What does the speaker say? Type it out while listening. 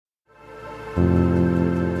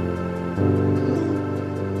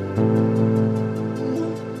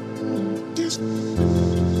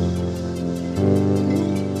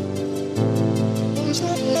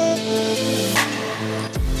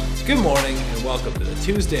Good morning and welcome to the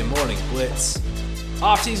Tuesday Morning Blitz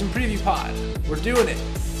off-season preview pod. We're doing it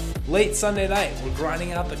late Sunday night. We're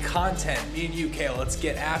grinding out the content. Me and you, Kale, let's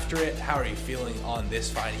get after it. How are you feeling on this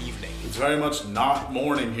fine evening? It's very much not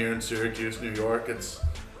morning here in Syracuse, New York. It's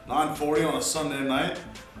 9:40 on a Sunday night.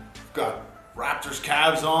 We've got Raptors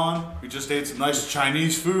Cavs on. We just ate some nice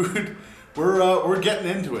Chinese food. We're getting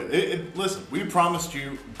into it. Listen, we promised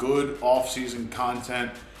you good off-season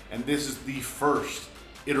content, and this is the first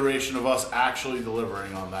iteration of us actually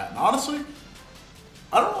delivering on that. And honestly,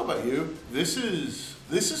 I don't know about you. This is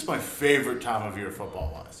my favorite time of year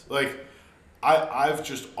football-wise. Like, I've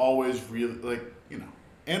just always really,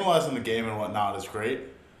 analyzing the game and whatnot is great,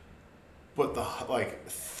 but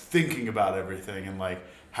thinking about everything and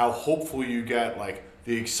how hopeful you get,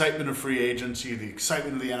 the excitement of free agency, the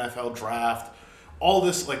excitement of the NFL draft, all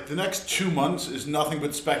this, the next 2 months is nothing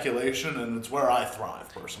but speculation, and it's where I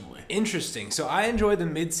thrive personally. Interesting. So I enjoy the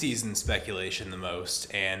mid-season speculation the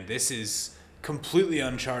most, and this is completely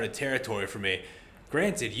uncharted territory for me.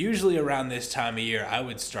 Granted, usually around this time of year, I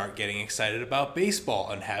would start getting excited about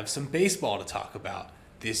baseball and have some baseball to talk about.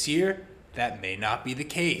 This year, that may not be the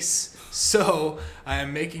case. So I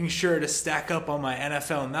am making sure to stack up on my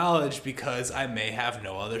NFL knowledge because I may have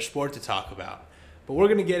no other sport to talk about. But we're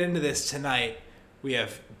going to get into this tonight. We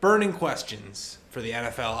have burning questions for the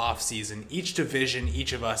NFL offseason. Each division,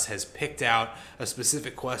 each of us has picked out a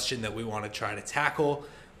specific question that we want to try to tackle.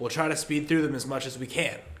 We'll try to speed through them as much as we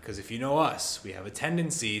can, because if you know us, we have a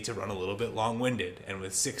tendency to run a little bit long-winded, and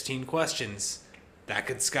with 16 questions, that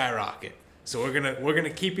could skyrocket. So we're gonna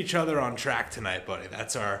keep each other on track tonight, buddy.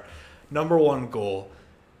 That's our number one goal.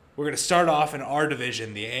 We're going to start off in our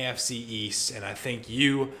division, the AFC East, and I think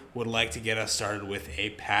you would like to get us started with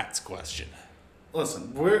a Pats question.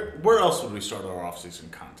 Listen, where else would we start our off-season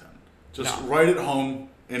content? Just right at home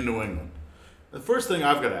in New England. The first thing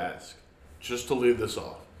I've got to ask, just to lead this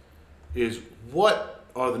off, is what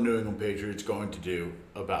are the New England Patriots going to do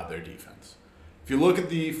about their defense? If you look at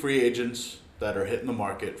the free agents that are hitting the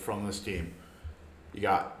market from this team, you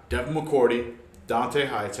got Devin McCourty, Dante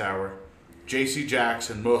Hightower, J.C.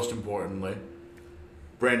 Jackson, most importantly,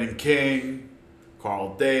 Brandon King,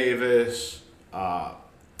 Carl Davis, I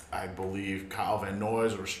believe Kyle Van Noy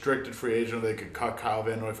is a restricted free agent. They could cut Kyle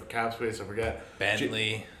Van Noy for cap space. I forget.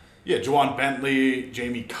 Bentley. Juwan Bentley,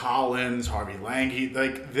 Jamie Collins, Harvey Lange.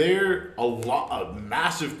 They're a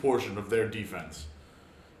massive portion of their defense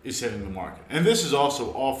is hitting the market. And this is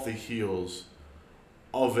also off the heels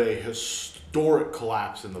of a historic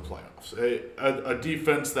collapse in the playoffs. A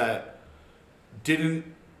defense that didn't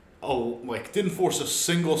force a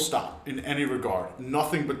single stop in any regard.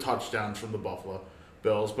 Nothing but touchdowns from the Buffalo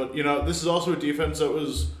Bills. But, this is also a defense that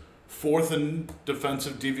was fourth in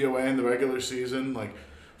defensive DVOA in the regular season.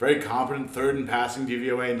 Very competent, third in passing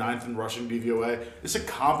DVOA, ninth in rushing DVOA. It's a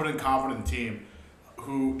competent team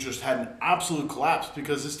who just had an absolute collapse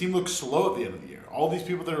because this team looked slow at the end of the year. All these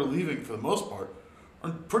people that are leaving, for the most part, are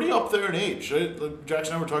pretty up there in age. Right?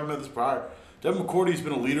 Jackson and I were talking about this prior. Devin McCourty's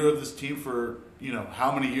been a leader of this team for,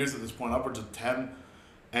 how many years at this point? Upwards of 10.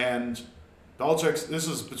 And Belichick's, this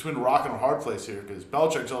is between a rock and a hard place here because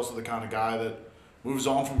Belichick's also the kind of guy that moves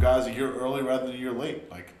on from guys a year early rather than a year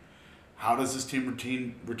late. How does this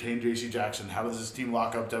team retain J.C. Jackson? How does this team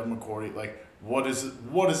lock up Devin McCourty? What is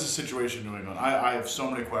the situation in New England? I have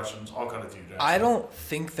so many questions. I'll cut it to you, Jackson. I don't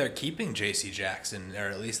think they're keeping J.C. Jackson, or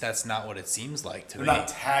at least that's not what it seems like to me. They're not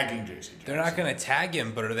tagging J.C. Jackson. They're not going to tag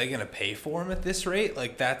him, but are they going to pay for him at this rate? We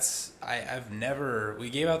gave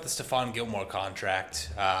out the Stephon Gilmore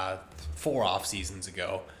contract 4 off seasons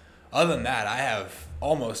ago. Other than that, I have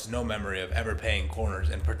almost no memory of ever paying corners,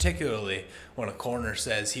 and particularly when a corner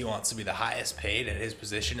says he wants to be the highest paid at his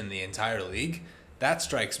position in the entire league, that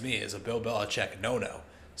strikes me as a Bill Belichick no-no.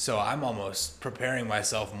 So I'm almost preparing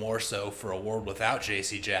myself more so for a world without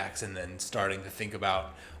J.C. Jackson than starting to think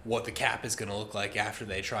about what the cap is going to look like after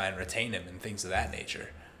they try and retain him and things of that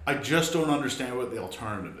nature. I just don't understand what the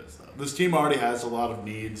alternative is, though. This team already has a lot of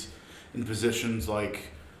needs in positions like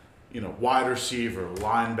wide receiver,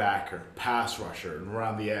 linebacker, pass rusher, and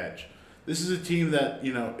around the edge. This is a team that,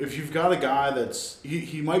 if you've got a guy that's,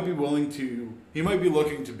 he might be looking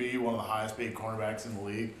to be one of the highest paid cornerbacks in the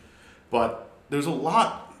league, but there's a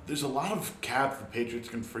lot of cap the Patriots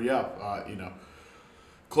can free up.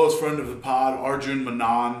 Close friend of the pod, Arjun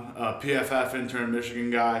Manan, PFF intern,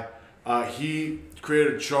 Michigan guy, he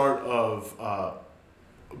created a chart of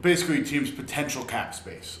basically teams' potential cap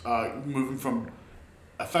space, moving from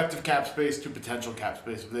effective cap space to potential cap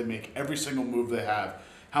space. If they make every single move they have,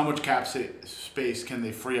 how much space can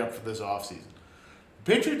they free up for this offseason?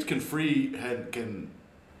 Patriots can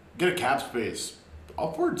get a cap space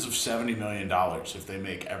upwards of $70 million if they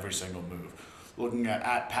make every single move. Looking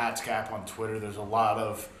at Pat's Cap on Twitter, there's a lot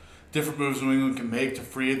of different moves New England can make to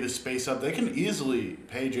free this space up. They can easily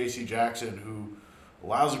pay J.C. Jackson, who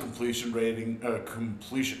allows a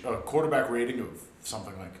quarterback rating of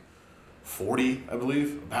something like 40, I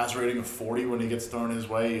believe, a pass rating of 40 when he gets thrown his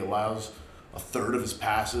way. He allows a third of his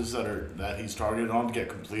passes that he's targeted on to get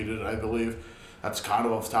completed, I believe. That's kind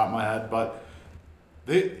of off the top of my head, but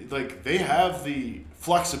they have the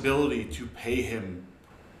flexibility to pay him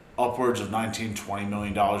upwards of $19-20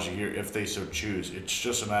 million a year if they so choose. It's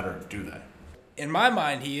just a matter of do they. In my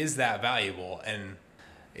mind, he is that valuable, and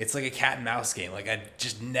it's like a cat and mouse game. Like, I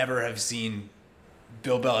just never have seen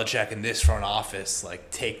Bill Belichick in this front office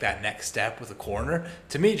take that next step with a corner.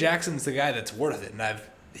 To me, Jackson's the guy that's worth it, and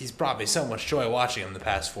he's brought me so much joy watching him the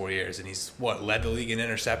past 4 years, and he's led the league in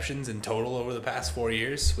interceptions in total over the past 4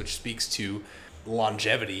 years, which speaks to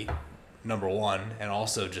longevity, number one, and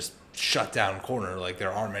also just shut down corner.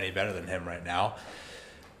 There aren't many better than him right now.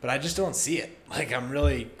 But I just don't see it. I'm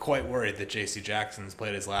really quite worried that J.C. Jackson's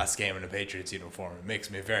played his last game in a Patriots uniform. It makes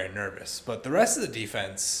me very nervous. But the rest of the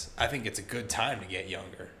defense, I think it's a good time to get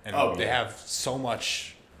younger. And they have so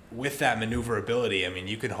much with that maneuverability. I mean,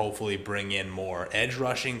 you could hopefully bring in more edge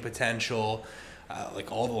rushing potential.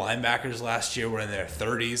 All the linebackers last year were in their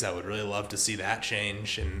 30s. I would really love to see that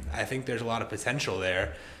change. And I think there's a lot of potential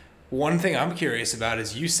there. One thing I'm curious about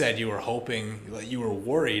is you said you were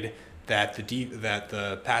worried that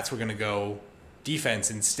the Pats were going to go defense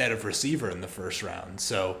instead of receiver in the first round.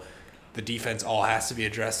 So the defense all has to be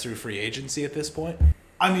addressed through free agency at this point?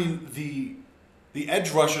 I mean, the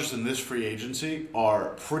edge rushers in this free agency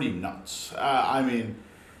are pretty nuts.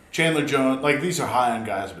 Chandler Jones, these are high-end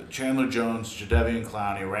guys, but Chandler Jones, Jadeveon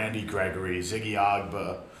Clowney, Randy Gregory, Ziggy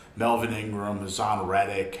Agba, Melvin Ingram, Hassan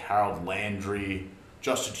Reddick, Harold Landry,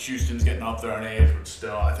 Justin Houston's getting up there in age, but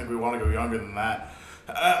still, I think we want to go younger than that.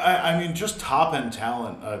 Just top-end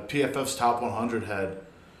talent. PFF's top 100 had,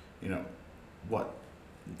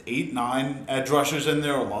 8, 9 edge rushers in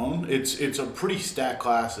there alone. It's a pretty stacked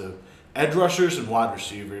class of edge rushers and wide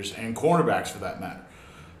receivers and cornerbacks for that matter.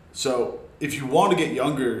 So if you want to get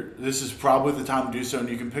younger, this is probably the time to do so, and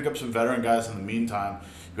you can pick up some veteran guys in the meantime.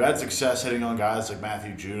 You had success hitting on guys like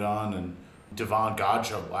Matthew Judon and Devon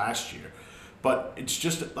Godchaux last year. But it's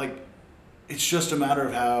just a matter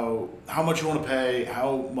of how much you want to pay,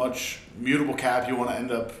 how much mutable cap you want to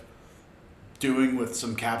end up doing with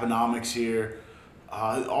some caponomics here.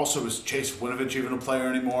 Also, is Chase Winovich even a player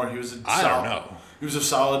anymore? I don't know. He was a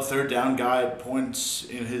solid third down guy at points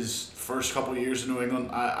in his first couple of years in New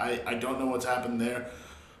England. I don't know what's happened there,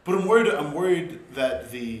 but I'm worried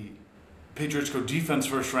that the Patriots go defense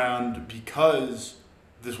first round because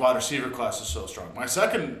this wide receiver class is so strong. My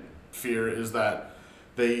second fear is that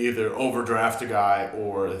they either overdraft a guy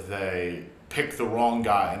or they pick the wrong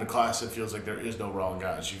guy in a class that feels like there is no wrong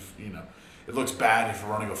guys. It looks bad if you're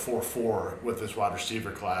running a 4-4 with this wide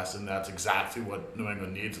receiver class, and that's exactly what New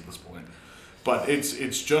England needs at this point. But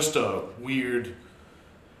it's just a weird.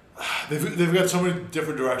 They've got so many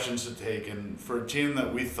different directions to take, and for a team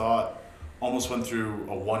that we thought almost went through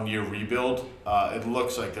a 1-year rebuild, it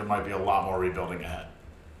looks like there might be a lot more rebuilding ahead.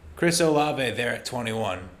 Chris Olave there at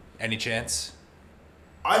 21. Any chance?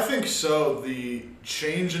 I think so. The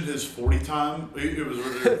change in his 40 time, it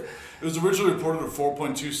was originally reported at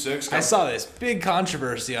 4.26. I saw this big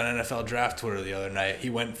controversy on NFL Draft Twitter the other night.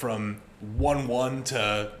 He went from 1-1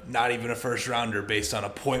 to not even a first rounder based on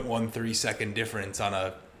a 0.13 second difference on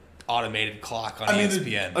a automated clock on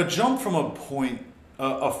ESPN. A jump from a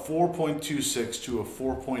 4.26 to a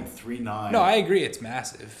 4.39. No, I agree it's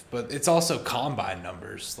massive, but it's also combine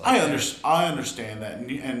numbers. I understand that,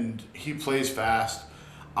 and he plays fast.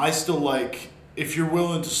 I still if you're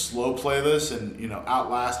willing to slow play this and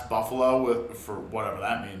outlast Buffalo for whatever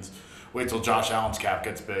that means. Wait till Josh Allen's cap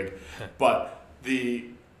gets big, but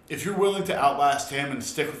if you're willing to outlast him and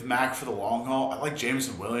stick with Mac for the long haul, I like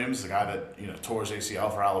Jameson Williams, the guy that tore his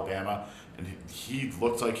ACL for Alabama, and he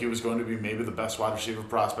looked like he was going to be maybe the best wide receiver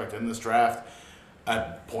prospect in this draft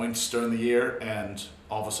at points during the year, and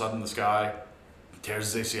all of a sudden this guy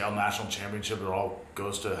tears his ACL national championship. It all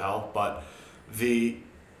goes to hell, but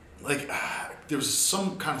there was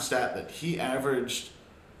some kind of stat that he averaged,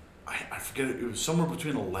 I forget it was somewhere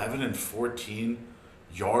between 11 and 14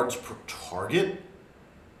 yards per target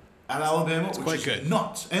at Alabama, it's which quite is good.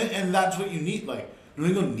 Nuts. And that's what you need. New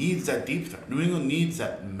England needs that deep threat. New England needs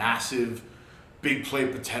that massive, big play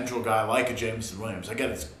potential guy like a Jameson Williams. I get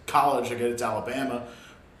it's college, I get it's Alabama,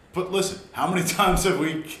 but listen, how many times have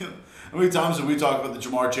we talked about the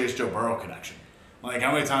Jamar Chase Joe Burrow connection? Like,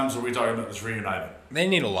 how many times are we talking about this reuniting? They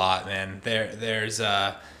need a lot, man.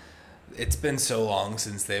 It's been so long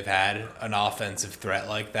since they've had an offensive threat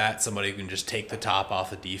like that. Somebody who can just take the top off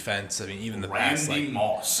the defense. I mean, even the best, Randy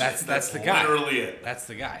Moss. That's the guy. Literally it. That's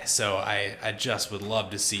the guy. So I just would love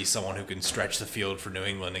to see someone who can stretch the field for New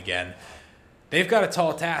England again. They've got a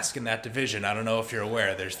tall task in that division. I don't know if you're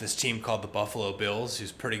aware. There's this team called the Buffalo Bills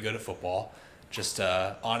who's pretty good at football. Just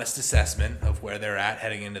an honest assessment of where they're at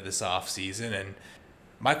heading into this offseason. And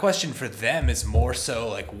my question for them is more so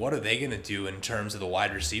like, what are they going to do in terms of the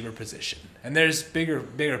wide receiver position? And there's bigger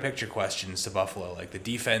picture questions to Buffalo. Like, the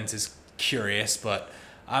defense is curious, but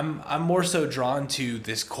I'm more so drawn to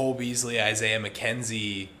this Cole Beasley, Isaiah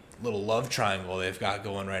McKenzie little love triangle they've got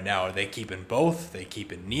going right now. Are they keeping both? Are they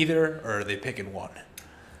keeping neither? Or are they picking one?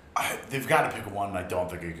 They've got to pick one, and I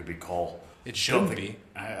don't think it could be Cole. It shouldn't be.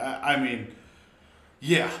 I mean,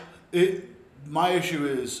 yeah. My issue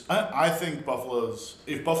is, I think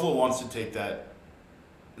if Buffalo wants to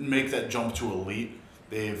make that jump to elite,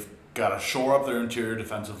 they've got to shore up their interior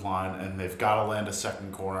defensive line, and they've got to land a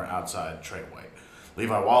second corner outside Trey White.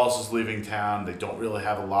 Levi Wallace is leaving town. They don't really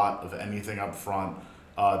have a lot of anything up front.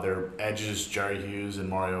 Their edges, Jerry Hughes and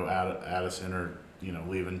Mario Addison, are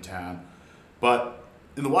leaving town. But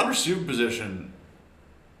in the wide receiver position,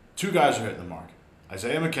 two guys are hitting the market: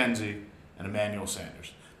 Isaiah McKenzie and Emmanuel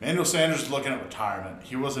Sanders. Emmanuel Sanders is looking at retirement.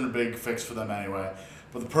 He wasn't a big fix for them anyway.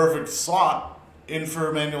 But the perfect slot in for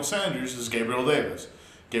Emmanuel Sanders is Gabriel Davis.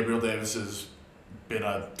 Gabriel Davis has been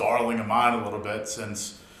a darling of mine a little bit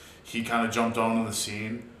since he kind of jumped onto the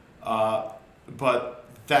scene. But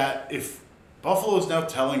that if Buffalo is now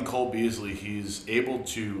telling Cole Beasley he's able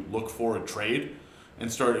to look for a trade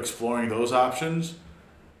and start exploring those options,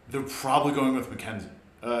 they're probably going with McKenzie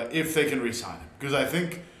if they can re-sign him. Because I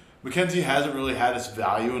think McKenzie hasn't really had his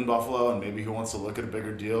value in Buffalo, and maybe he wants to look at a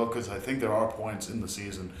bigger deal, because I think there are points in the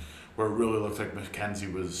season where it really looked like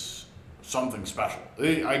McKenzie was something special.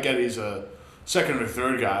 I get he's a second or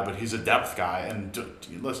third guy, but he's a depth guy. And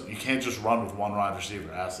listen, you can't just run with one wide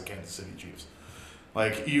receiver. Ask the Kansas City Chiefs.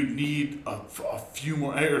 Like, you need a few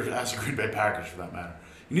more, or ask the Green Bay Packers for that matter.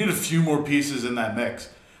 You need a few more pieces in that mix.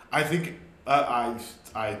 I think I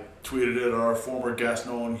tweeted it at our former guest,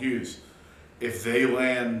 Nolan Hughes. If they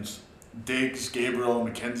land Diggs, Gabriel,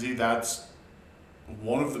 and McKenzie, that's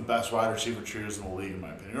one of the best wide receiver trios in the league, in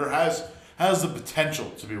my opinion. Or has the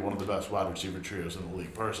potential to be one of the best wide receiver trios in the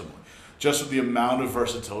league, personally. Just with the amount of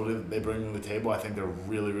versatility that they bring to the table, I think they're a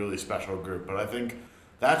really, really special group. But I think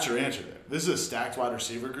that's your answer there. This is a stacked wide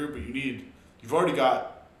receiver group, but you've already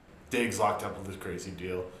got Diggs locked up with this crazy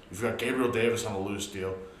deal. You've got Gabriel Davis on a loose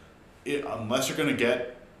deal. Unless you're going to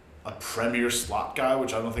get a premier slot guy,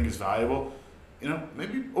 which I don't think is valuable,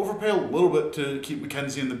 maybe overpay a little bit to keep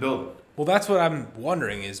McKenzie in the building. Well, that's what I'm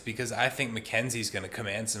wondering, is because I think McKenzie's going to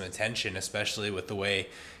command some attention, especially with the way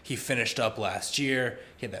he finished up last year.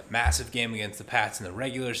 He had that massive game against the Pats in the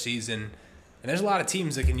regular season. And there's a lot of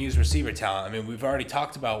teams that can use receiver talent. I mean, we've already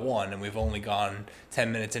talked about one, and we've only gone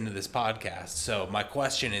 10 minutes into this podcast. So my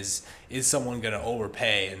question is someone going to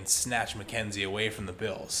overpay and snatch McKenzie away from the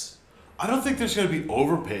Bills? I don't think there's going to be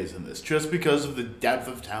overpays in this, just because of the depth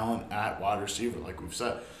of talent at wide receiver, like we've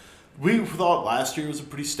said. We thought last year was a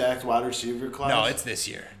pretty stacked wide receiver class. No, it's this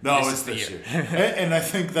year. It's this year. and I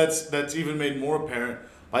think that's even made more apparent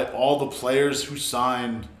by all the players who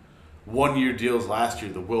signed one-year deals last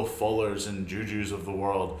year, the Will Fullers and Jujus of the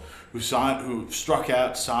world, who struck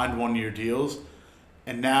out, signed one-year deals,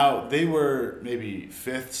 and now they were maybe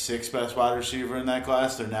 5th, 6th best wide receiver in that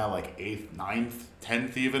class. They're now like 8th, 9th,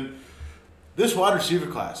 10th even. This wide receiver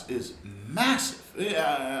class is massive.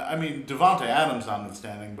 I mean, Devontae Adams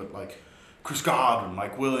notwithstanding, but like Chris Godwin,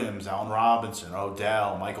 Mike Williams, Allen Robinson,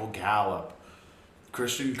 Odell, Michael Gallup,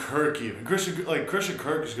 Christian Kirk even. Christian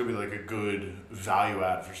Kirk is going to be like a good value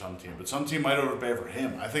add for some team, but some team might overpay for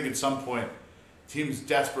him. I think at some point, teams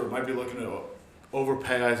desperate might be looking to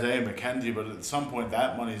overpay Isaiah McKenzie, but at some point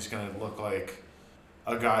that money is going to look like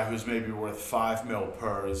a guy who's maybe worth $5 million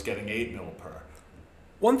per is getting $8 million per.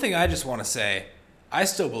 One thing I just want to say, I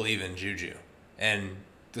still believe in Juju. And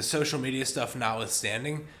the social media stuff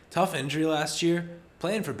notwithstanding, tough injury last year,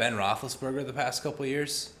 playing for Ben Roethlisberger the past couple of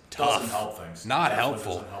years, tough. Doesn't help things. Not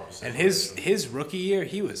helpful. And his rookie year,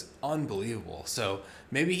 he was unbelievable. So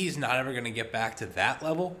maybe he's not ever going to get back to that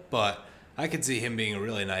level, but I could see him being a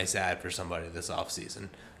really nice ad for somebody this offseason,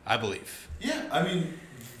 I believe. Yeah, I mean,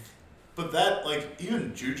 but that, like,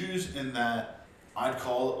 even Juju's in that I'd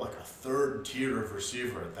call it like a third tier of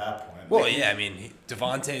receiver at that point. Well, Like, yeah, I mean,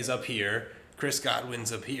 Devontae's up here, Chris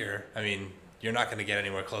Godwin's up here. I mean, you're not going to get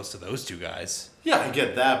anywhere close to those two guys. yeah, I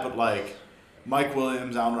get that, but like Mike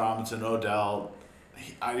Williams, Allen Robinson, Odell,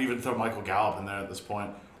 I'd even throw Michael Gallup in there at this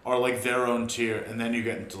point, are like their own tier, and then you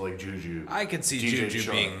get into like Juju. I could see DJ Juju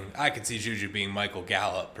Shark. being Michael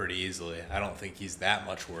Gallup pretty easily. I don't think he's that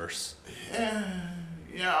much worse.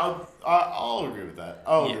 Yeah, I'll agree with that.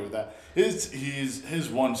 I'll agree with that. His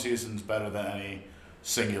one season's better than any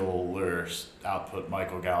singular output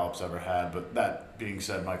Michael Gallup's ever had. But that being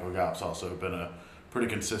said, Michael Gallup's also been a pretty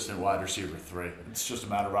consistent wide receiver 3. It's just a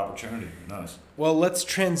matter of opportunity. Who knows? Well, let's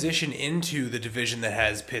transition into the division that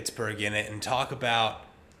has Pittsburgh in it and talk about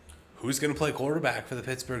who's going to play quarterback for the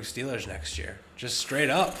Pittsburgh Steelers next year. Just straight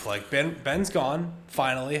up. Like, Ben's gone,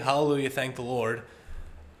 finally. Hallelujah, thank the Lord.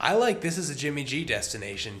 I like this as a Jimmy G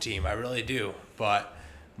destination team. I really do. But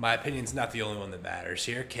my opinion's not the only one that matters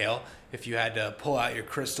here. Kale, if you had to pull out your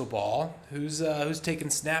crystal ball, who's taking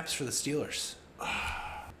snaps for the Steelers?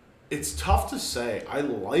 It's tough to say. I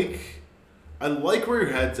like where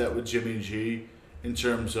your head's at with Jimmy G in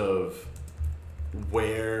terms of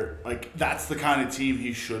where, like, that's the kind of team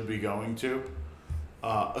he should be going to.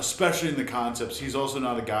 Especially in the concepts. He's also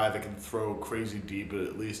not a guy that can throw crazy deep, but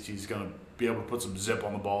at least he's going to be able to put some zip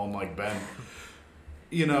on the ball and like Ben.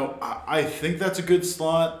 You know, I think that's a good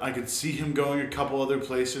slot. I could see him going a couple other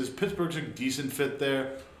places. Pittsburgh's a decent fit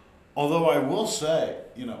there. Although I will say,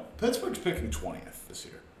 you know, Pittsburgh's picking 20th this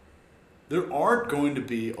year. There aren't going to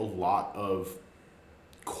be a lot of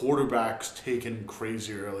quarterbacks taken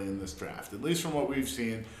crazy early in this draft, at least from what we've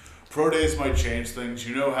seen. Pro days might change things.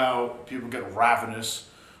 You know how people get ravenous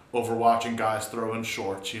over watching guys throw in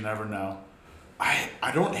shorts. You never know.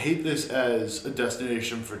 I don't hate this as a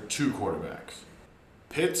destination for 2 quarterbacks.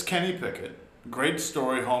 Pitt's Kenny Pickett. Great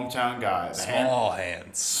story, hometown guy. Small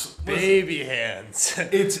hands. Baby hands.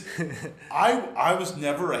 It's I was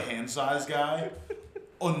never a hand size guy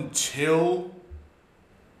until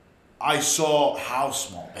I saw how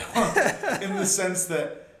small they were. In the sense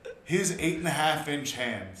that his 8.5-inch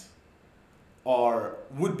hands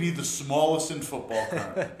would be the smallest in football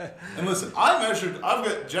currently. And listen, I've got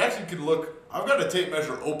a tape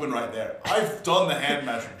measure open right there. I've done the hand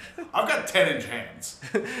measurement. I've got 10-inch hands.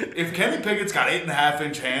 If Kenny Pickett's got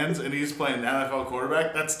 8.5-inch hands and he's playing NFL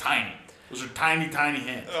quarterback, that's tiny. Those are tiny, tiny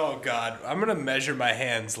hands. Oh, God. I'm going to measure my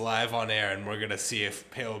hands live on air, and we're going to see if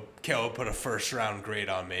Kale will put a first-round grade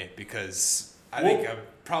on me, because I think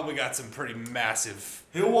I've probably got some pretty massive...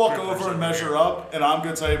 He'll walk over and measure up, and I'm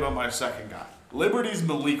going to tell you about my second guy. Liberty's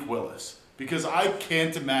Malik Willis, because I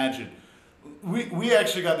can't imagine... We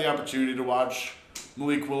actually got the opportunity to watch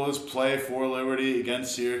Malik Willis play for Liberty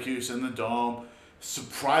against Syracuse in the Dome.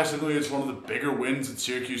 Surprisingly, it's one of the bigger wins that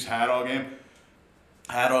Syracuse had all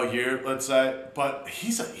year, let's say. But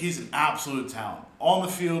he's an absolute talent. On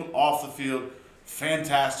the field, off the field,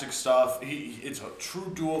 fantastic stuff. It's a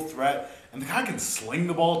true dual threat. And the guy can sling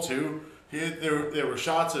the ball, too. There were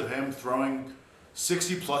shots of him throwing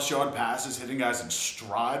 60-plus yard passes, hitting guys in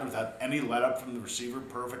stride without any let-up from the receiver,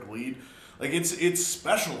 perfect lead. Like, it's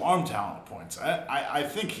special arm talent at points. I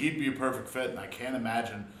think he'd be a perfect fit, and I can't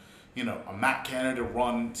imagine, you know, a Matt Canada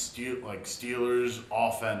run Steelers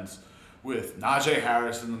offense with Najee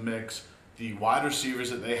Harris in the mix, the wide receivers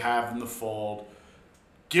that they have in the fold.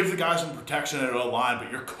 Give the guys some protection at the line,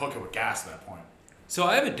 but you're cooking with gas at that point. So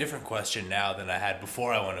I have a different question now than I had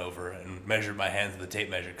before I went over and measured my hands with the tape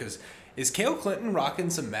measure. Because is Cale Clinton rocking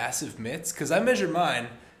some massive mitts? Because I measured mine,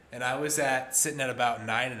 and I was sitting at about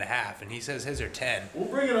 9.5, and he says his are 10. We'll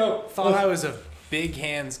bring it up. Thought I was a big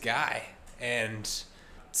hands guy. And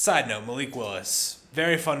side note, Malik Willis,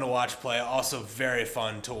 very fun to watch play. Also very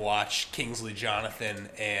fun to watch Kingsley Jonathan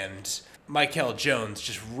and Michael Jones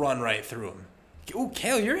just run right through him. Ooh,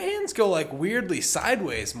 Kale, your hands go like weirdly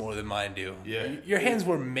sideways more than mine do. Yeah. Your hands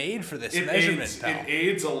were made for this measurement, pal. It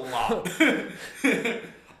aids a lot.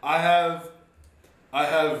 I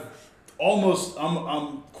have almost,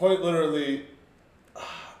 I'm quite literally,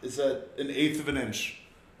 is that an eighth of an inch?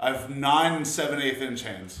 I have 9 7/8 inch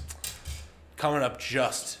hands. Coming up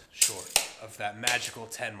just short of that magical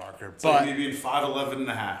 10 marker. So but maybe 5'11 and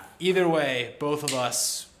a half. Either way, both of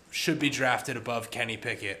us should be drafted above Kenny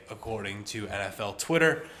Pickett, according to NFL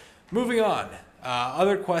Twitter. Moving on.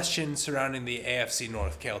 Other questions surrounding the AFC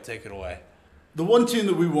North. Kale, take it away. The one team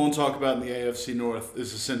that we won't talk about in the AFC North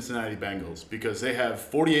is the Cincinnati Bengals, because they have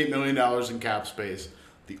 $48 million in cap space.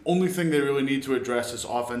 The only thing they really need to address is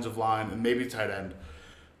offensive line and maybe tight end.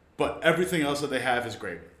 But everything else that they have is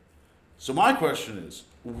great. So my question is,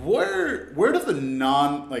 where do the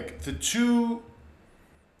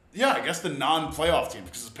Yeah, I guess the non-playoff teams,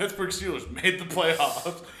 because the Pittsburgh Steelers made the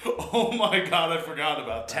playoffs. Oh my God, I forgot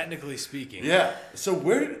about that. Technically speaking. Yeah. So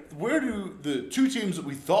where do the two teams that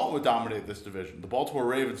we thought would dominate this division, the Baltimore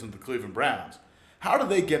Ravens and the Cleveland Browns, how do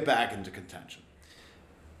they get back into contention?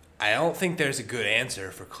 I don't think there's a good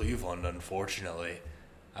answer for Cleveland, unfortunately.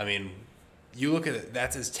 I mean, you look at it,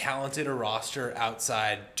 that's as talented a roster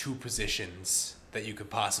outside two positions that you could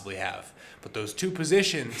possibly have. But those two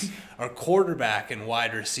positions are quarterback and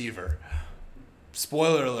wide receiver.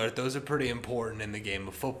 Spoiler alert, those are pretty important in the game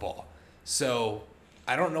of football. So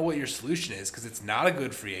I don't know what your solution is because it's not a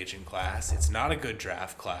good free agent class. It's not a good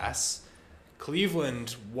draft class.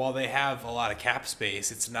 Cleveland, while they have a lot of cap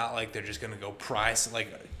space, it's not like they're just going to go price.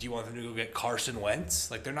 Like, do you want them to go get Carson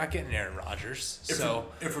Wentz? Like, they're not getting Aaron Rodgers.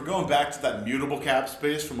 If we're going back to that mutable cap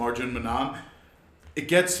space from Arjun Manan, it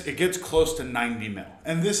gets close to 90 mil.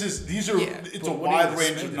 And it's a wide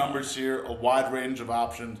range of numbers here, a wide range of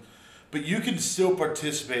options. But you can still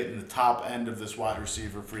participate in the top end of this wide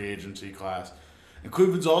receiver free agency class. And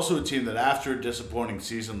Cleveland's also a team that after a disappointing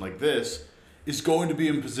season like this is going to be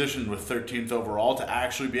in position with 13th overall to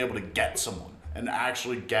actually be able to get someone and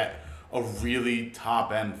actually get a really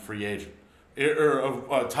top end free agent or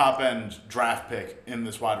a top end draft pick in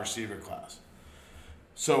this wide receiver class.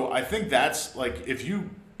 So I think that's like if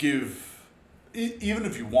you give, even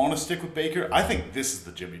if you want to stick with Baker, I think this is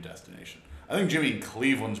the Jimmy destination. I think Jimmy in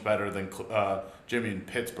Cleveland's better than Jimmy in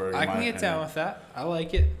Pittsburgh. I can get down with that. I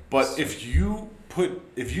like it. But if you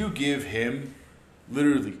give him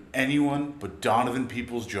literally anyone but Donovan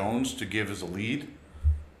Peoples-Jones to give as a lead,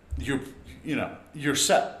 you're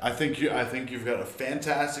set. I think you've got a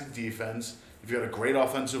fantastic defense. You've got a great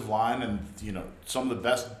offensive line, and some of the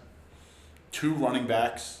best two running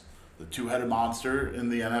backs, the two-headed monster in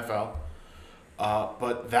the NFL.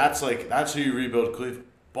 But that's how you rebuild Cleveland.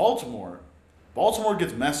 Baltimore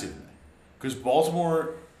gets messy to me because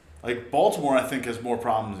Baltimore, I think has more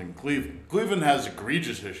problems than Cleveland. Cleveland has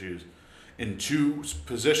egregious issues in two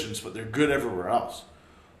positions, but they're good everywhere else.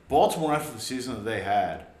 Baltimore, after the season that they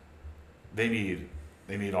had, they need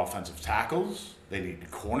offensive tackles, they need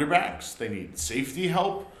cornerbacks, they need safety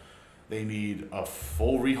help, they need a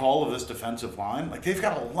full rehaul of this defensive line. Like, they've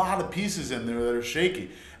got a lot of pieces in there that are shaky.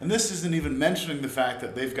 And this isn't even mentioning the fact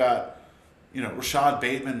that they've got, Rashad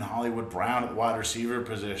Bateman and Hollywood Brown at the wide receiver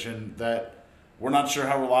position that we're not sure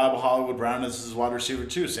how reliable Hollywood Brown is as a wide receiver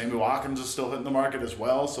too. Sammy Watkins is still hitting the market as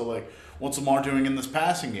well. So, what's Lamar doing in this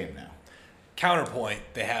passing game now? Counterpoint,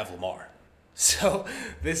 they have Lamar. So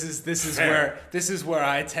this is where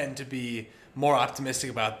I tend to be more optimistic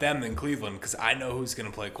about them than Cleveland because I know who's going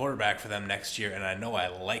to play quarterback for them next year, and I know I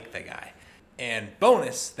like the guy. And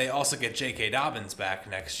bonus, they also get J.K. Dobbins back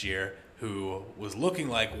next year, who was looking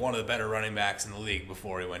like one of the better running backs in the league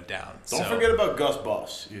before he went down. Don't forget about Gus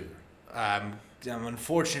Bus either. I'm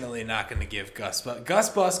unfortunately not going to give Gus Bus. Gus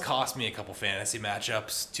Bus cost me a couple fantasy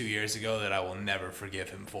matchups 2 years ago that I will never forgive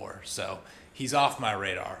him for. So he's off my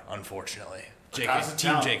radar, unfortunately. Team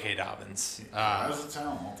J.K. Dobbins. How's the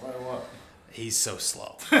talent? I'll tell you what. He's so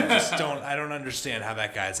slow. I don't understand how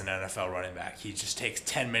that guy's an NFL running back. He just takes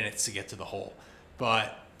 10 minutes to get to the hole.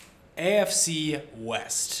 But AFC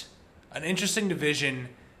West, an interesting division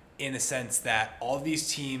in a sense that all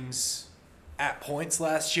these teams at points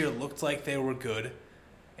last year looked like they were good.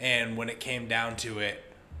 And when it came down to it,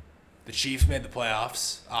 the Chiefs made the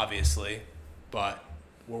playoffs, obviously, but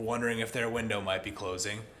we're wondering if their window might be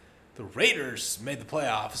closing. The Raiders made the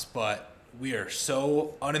playoffs, but we are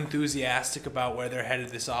so unenthusiastic about where they're headed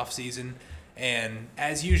this offseason. And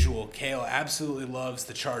as usual, Kale absolutely loves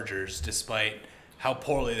the Chargers despite how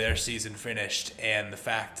poorly their season finished and the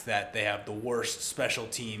fact that they have the worst special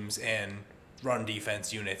teams and run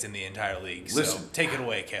defense units in the entire league. Listen, so take it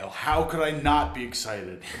away, Kale. How could I not be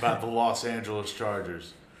excited about the Los Angeles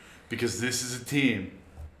Chargers? Because this is a team.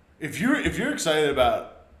 If you're excited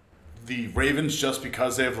about the Ravens just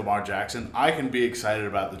because they have Lamar Jackson, I can be excited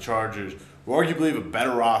about the Chargers, who arguably have a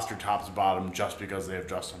better roster top to bottom just because they have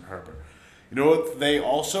Justin Herbert. You know what they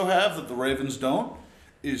also have that the Ravens don't?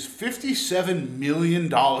 Is $57 million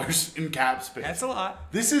in cap space. That's a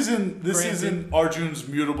lot. This isn't Arjun's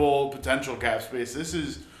mutable potential cap space. This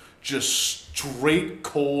is just straight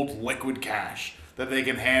cold liquid cash that they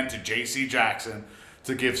can hand to J.C. Jackson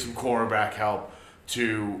to give some cornerback help,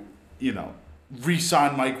 to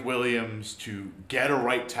re-sign Mike Williams, to get a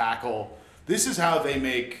right tackle. This is how they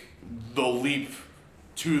make the leap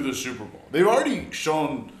to the Super Bowl. They've already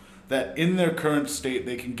shown that in their current state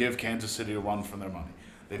they can give Kansas City a run for their money.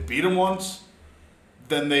 They beat them once,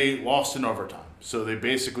 then they lost in overtime. So they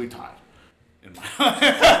basically tied.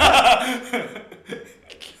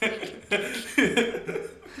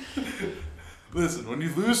 Listen, when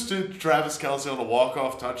you lose to Travis Kelce on a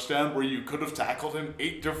walk-off touchdown where you could have tackled him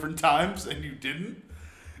 8 different times and you didn't,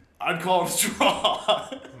 I'd call it a draw.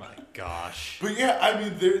 Oh my gosh. But yeah, I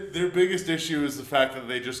mean, their biggest issue is the fact that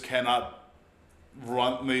they just cannot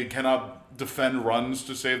run. They cannot defend runs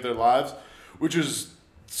to save their lives, which is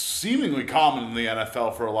seemingly common in the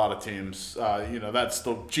NFL for a lot of teams. That's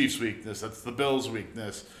the Chiefs' weakness. That's the Bills'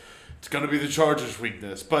 weakness. It's going to be the Chargers'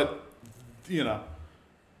 weakness. But,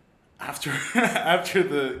 after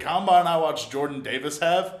the combine I watched Jordan Davis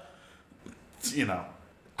have,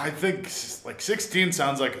 I think like 16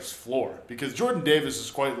 sounds like his floor, because Jordan Davis is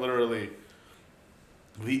quite literally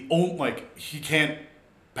the only, he can't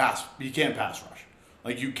pass rush.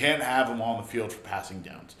 Like, you can't have him on the field for passing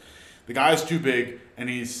downs. The guy's too big, and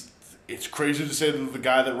it's crazy to say that the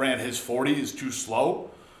guy that ran his 40 is too slow.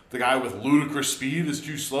 The guy with ludicrous speed is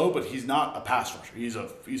too slow, but he's not a pass rusher. He's a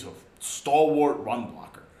stalwart run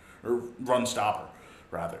blocker, or run stopper,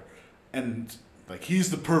 rather. And, like, he's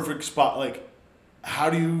the perfect spot. Like, how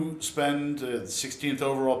do you spend the 16th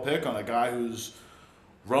overall pick on a guy who's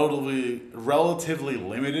relatively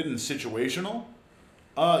limited and situational?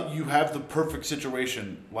 You have the perfect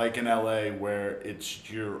situation, like in LA, where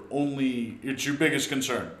it's your biggest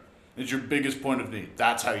concern. It's your biggest point of need.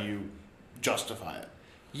 That's how you justify it.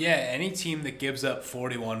 Yeah, any team that gives up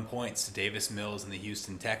 41 points to Davis Mills and the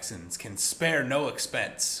Houston Texans can spare no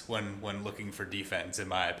expense when looking for defense, in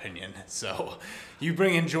my opinion. So you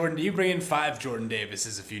bring in 5 Jordan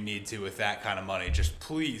Davises if you need to with that kind of money. Just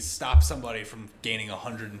please stop somebody from gaining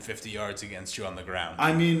 150 yards against you on the ground.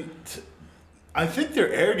 I mean, I think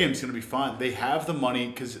their air game's going to be fine. They have the money,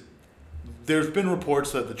 because there's been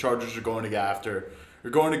reports that the Chargers are going to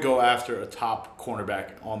go after a top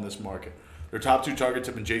cornerback on this market. Their top 2 targets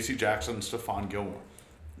have been J.C. Jackson and Stephon Gilmore,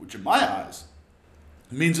 which in my eyes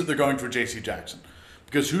means that they're going for J.C. Jackson.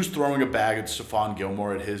 Because who's throwing a bag at Stephon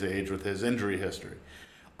Gilmore at his age with his injury history?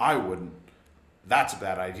 I wouldn't. That's a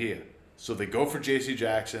bad idea. So they go for J.C.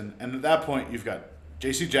 Jackson, and at that point you've got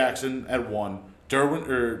J.C. Jackson at 1,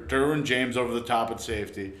 Derwin James over the top at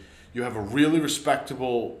safety. You have a really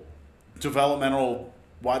respectable developmental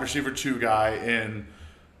wide receiver 2 guy in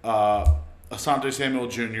Asante Samuel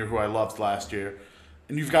Jr., who I loved last year.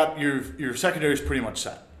 And you've got your secondary is pretty much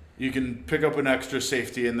set. You can pick up an extra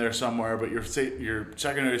safety in there somewhere, but your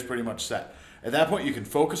secondary is pretty much set. At that point, you can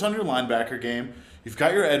focus on your linebacker game. You've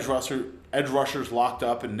got your edge rushers locked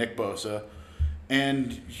up in Nick Bosa,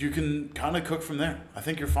 and you can kind of cook from there. I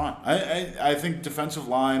think you're fine. I think defensive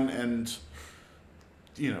line and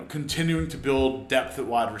continuing to build depth at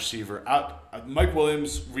wide receiver. Mike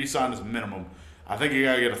Williams re-signed as a minimum. I think you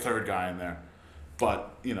got to get a 3rd guy in there.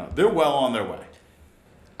 But, they're well on their way.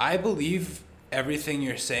 I believe everything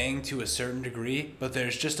you're saying to a certain degree, but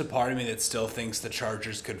there's just a part of me that still thinks the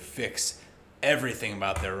Chargers could fix everything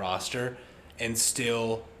about their roster and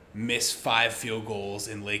still miss 5 field goals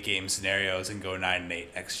in late game scenarios and go 9-8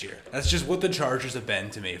 next year. That's just what the Chargers have been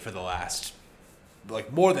to me for the last,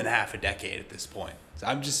 more than half a decade at this point.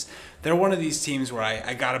 So they're one of these teams where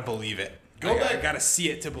I got to believe it. I got to see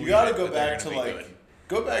it to believe it. You got to go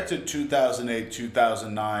back to 2008,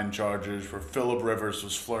 2009 Chargers where Phillip Rivers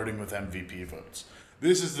was flirting with MVP votes.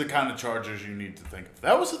 This is the kind of Chargers you need to think of.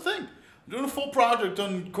 That was the thing. I'm doing a full project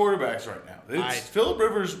on quarterbacks right now. Phillip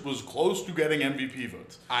Rivers was close to getting MVP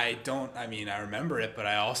votes. I remember it, but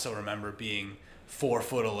I also remember being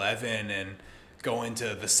 4'11" and going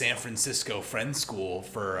to the San Francisco Friends School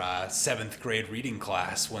for 7th grade reading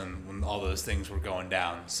class when all those things were going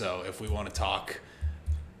down. So if we want to talk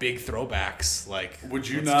big throwbacks, let's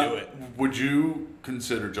do it. Would you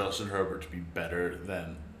consider Justin Herbert to be better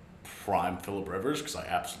than prime Phillip Rivers? Because I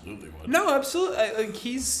absolutely would. No, absolutely.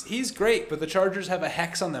 He's great, but the Chargers have a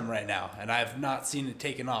hex on them right now, and I have not seen it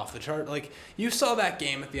taken off. You saw that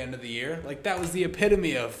game at the end of the year. That was the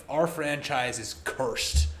epitome of our franchise is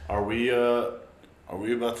cursed. Are we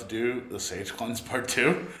about to do the Sage Cleanse Part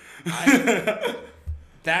 2?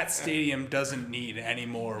 That stadium doesn't need any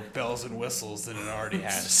more bells and whistles than it already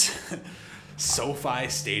has. SoFi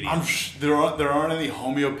Stadium. There aren't any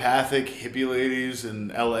homeopathic hippie ladies in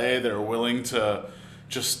LA that are willing to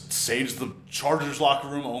just sage the Chargers locker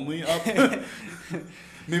room only up.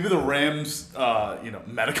 Maybe the Rams,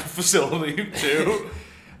 medical facility too.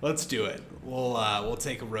 Let's do it. We'll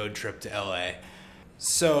take a road trip to LA.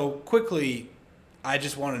 So quickly, I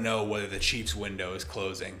just want to know whether the Chiefs' window is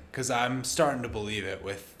closing, because I'm starting to believe it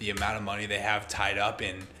with the amount of money they have tied up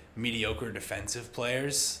in mediocre defensive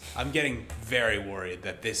players. I'm getting very worried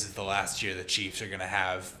that this is the last year the Chiefs are going to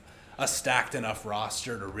have a stacked enough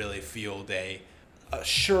roster to really field a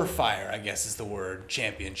surefire, I guess is the word,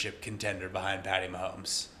 championship contender behind Patty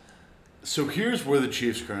Mahomes. So here's where the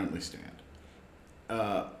Chiefs currently stand.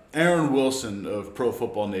 Aaron Wilson of Pro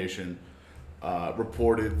Football Nation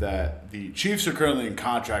reported that the Chiefs are currently in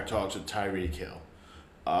contract talks with Tyreek Hill.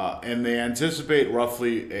 And they anticipate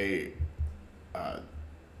roughly a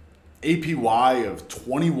APY of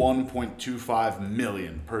 $21.25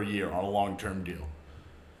 million per year on a long-term deal.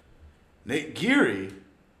 Nate Geary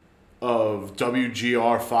of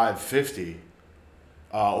WGR 550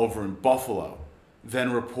 over in Buffalo then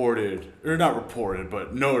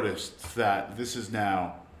noticed that this is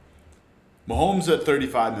now Mahomes at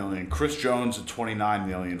 $35 million, Chris Jones at $29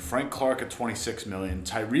 million, Frank Clark at $26 million,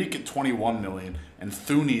 Tyreek at $21 million, and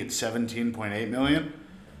Thuney at $17.8 million.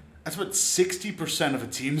 That's about 60% of a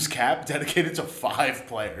team's cap dedicated to 5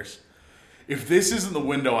 players. If this isn't the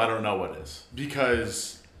window, I don't know what is.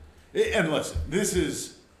 Because, and listen, this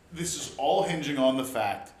is all hinging on the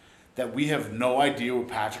fact that we have no idea what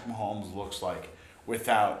Patrick Mahomes looks like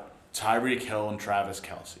without Tyreek Hill and Travis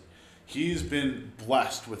Kelce. He's been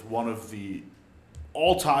blessed with one of the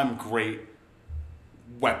all-time great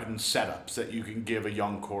weapon setups that you can give a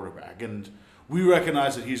young quarterback. And we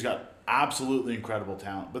recognize that he's got absolutely incredible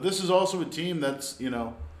talent. But this is also a team that's,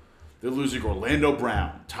 they're losing Orlando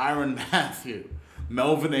Brown, Tyrann Mathieu,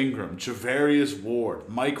 Melvin Ingram, Javarius Ward,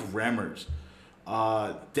 Mike Remmers,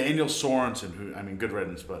 Daniel Sorensen, good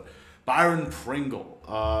riddance, but Byron Pringle,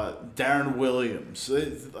 Darren Williams,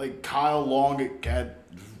 like Kyle Long at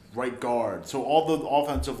right guard. So all the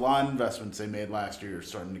offensive line investments they made last year are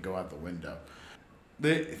starting to go out the window.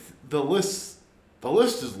 The list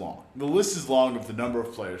is long. The list is long of the number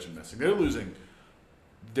of players are missing. They're losing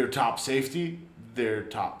their top safety, their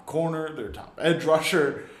top corner, their top edge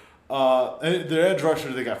rusher. Their edge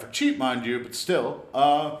rusher they got for cheap, mind you, but still.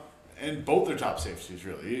 And both their top safeties,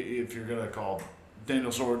 really, if you're going to call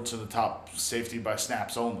Daniel Sorensen the top safety by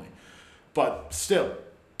snaps only. But still,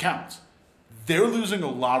 counts. They're losing a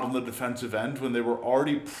lot on the defensive end when they were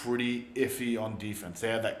already pretty iffy on defense. They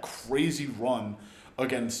had that crazy run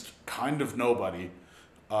against kind of nobody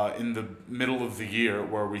in the middle of the year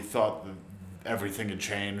where we thought that everything had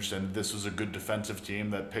changed and this was a good defensive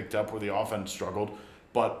team that picked up where the offense struggled.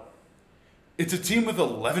 But it's a team with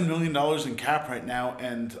 $11 million in cap right now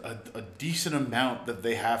and a decent amount that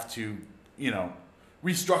they have to,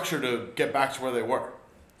 restructure to get back to where they were.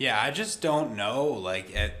 Yeah, I just don't know.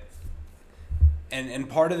 And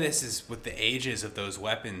part of this is with the ages of those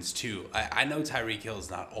weapons, too. I know Tyreek Hill is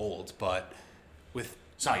not old, but with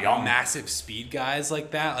massive speed guys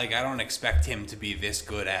like that, I don't expect him to be this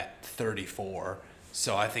good at 34.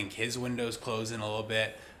 So I think his window's closing a little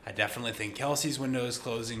bit. I definitely think Kelsey's window is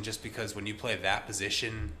closing just because when you play that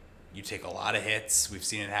position, you take a lot of hits. We've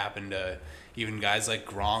seen it happen to even guys like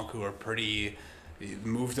Gronk who are pretty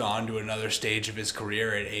moved on to another stage of his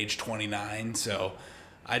career at age 29. So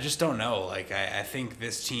I just don't know. I think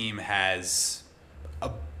this team has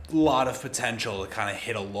a lot of potential to kind of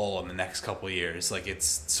hit a lull in the next couple of years.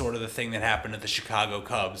 It's sort of the thing that happened to the Chicago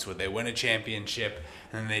Cubs where they win a championship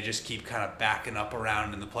and then they just keep kind of backing up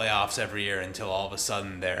around in the playoffs every year until all of a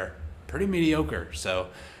sudden they're pretty mediocre. So,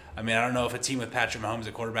 I don't know if a team with Patrick Mahomes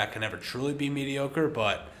at quarterback can ever truly be mediocre,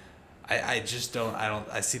 but I just don't.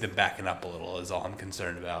 I see them backing up a little is all I'm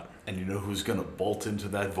concerned about. And you know who's going to bolt into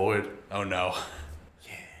that void? Oh, no.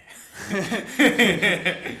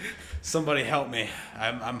 Yeah. Somebody help me.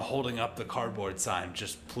 I'm holding up the cardboard sign.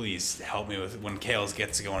 Just please help me with when Kales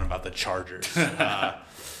gets going about the Chargers.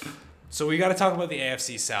 So we got to talk about the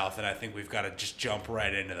AFC South, and I think we've got to just jump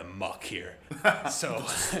right into the muck here. So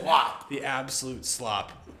Slop. The absolute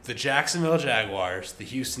slop. The Jacksonville Jaguars, the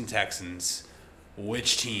Houston Texans.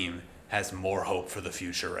 Which team has more hope for the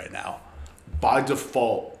future right now? By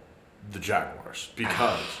default, the Jaguars.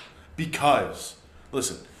 Because,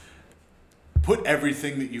 listen, put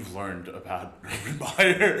everything that you've learned about Urban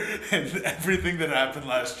Meyer and everything that happened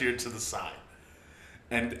last year to the side.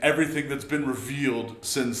 And everything that's been revealed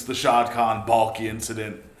since the Shad Khan Balky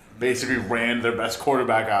incident basically ran their best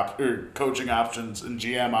quarterback coaching options and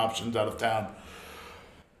GM options out of town.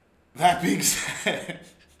 That being said...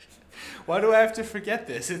 Why do I have to forget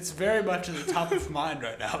this? It's very much at the top of mind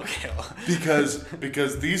right now, Kale.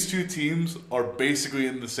 Because these two teams are basically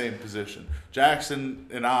in the same position. Jackson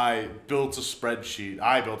and I built a spreadsheet.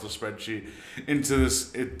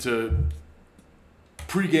 into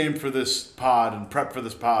pregame for this pod and prep for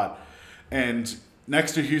this pod. And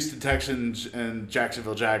next to Houston Texans and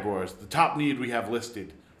Jacksonville Jaguars, the top need we have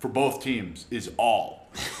listed for both teams is all.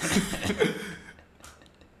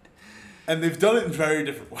 And they've done it in very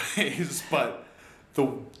different ways, but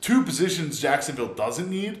the two positions Jacksonville doesn't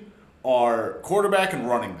need are quarterback and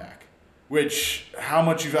running back, which how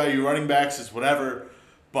much you value running backs is whatever,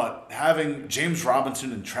 But having James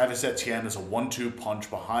Robinson and Travis Etienne as a 1-2 punch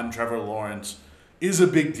behind Trevor Lawrence is a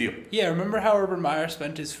big deal. Yeah, remember how Urban Meyer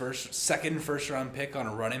spent his second first-round pick on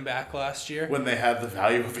a running back last year? When they had the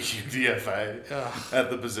value of a UDFA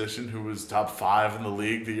at the position who was top 5 in the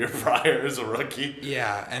league the year prior as a rookie.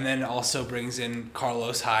 Yeah, and then also brings in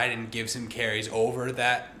Carlos Hyde and gives him carries over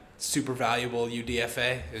that super valuable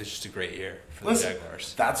UDFA. It was just a great year for the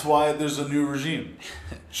Jaguars. That's why there's a new regime.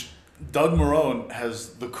 Doug Marrone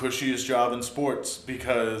has the cushiest job in sports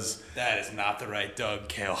because... That is not the right Doug,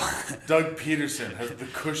 Kale. Doug Peterson has the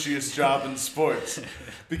cushiest job in sports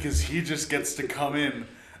because he just gets to come in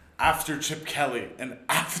after Chip Kelly and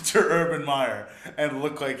after Urban Meyer and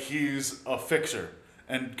look like he's a fixer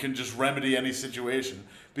and can just remedy any situation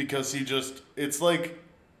because he just... It's like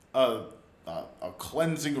a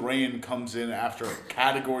cleansing rain comes in after a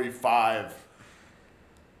Category 5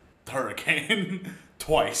 hurricane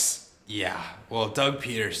twice. Yeah, well, Doug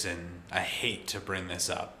Peterson, I hate to bring this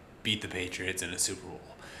up, beat the Patriots in a Super Bowl.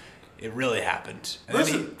 It really happened.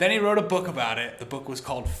 And then he wrote a book about it. The book was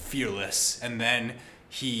called Fearless. And then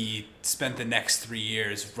he spent the next 3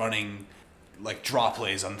 years running like draw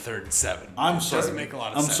plays on 3rd and 7. I'm sorry. Doesn't make a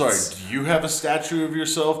lot of sense. I'm sorry. Do you have a statue of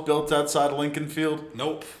yourself built outside Lincoln Field?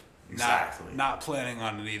 Nope. Exactly. Not planning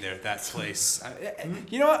on it either. That place.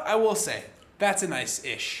 You know what? I will say that's a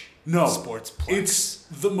nice-ish. No, sportsplex. It's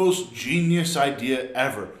the most genius idea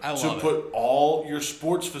ever to put all your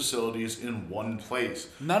sports facilities in one place.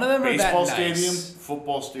 None of them are that Baseball nice. stadium,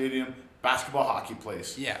 football stadium, basketball, hockey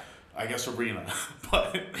place. Yeah. I guess arena,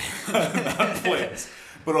 but not place.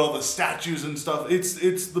 But all the statues and stuff.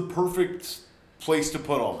 It's the perfect place to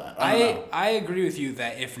put all that. I agree with you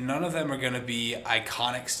that if none of them are going to be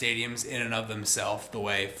iconic stadiums in and of themselves, the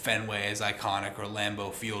way Fenway is iconic or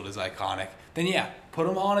Lambeau Field is iconic, then yeah, put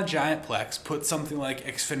them on a giant plex. Put something like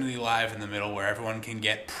Xfinity Live in the middle where everyone can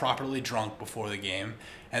get properly drunk before the game,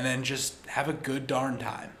 and then just have a good darn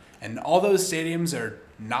time. And all those stadiums are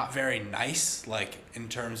not very nice, like in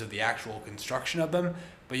terms of the actual construction of them,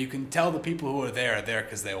 but you can tell the people who are there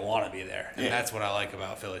because they want to be there. And that's what I like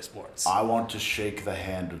about Philly sports. I want to shake the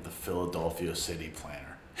hand of the Philadelphia city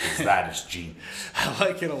planner. That is genius. I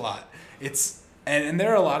like it a lot. And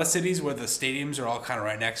there are a lot of cities where the stadiums are all kind of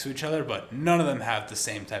right next to each other, but none of them have the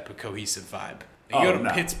same type of cohesive vibe. You go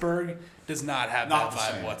to Pittsburgh, does not have that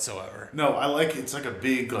vibe whatsoever. No, I like it's like a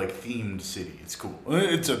big themed city. It's cool.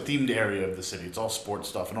 It's a themed area of the city. It's all sports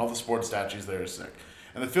stuff, and all the sports statues there are sick.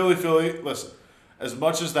 And the Philly, listen, as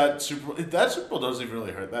much as that Super Bowl doesn't even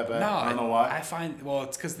really hurt that bad. No, I don't know why. I find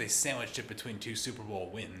it's because they sandwiched it between 2 Super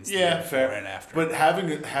Bowl wins. Yeah, fair. And after. But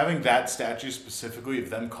having that statue specifically of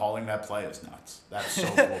them calling that play is nuts. That's so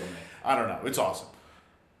cool to me. I don't know. It's awesome.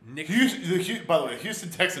 By the way, Houston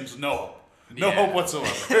Texans, no hope. No hope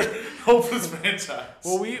whatsoever. Hopeless franchise.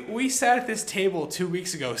 Well, we sat at this table 2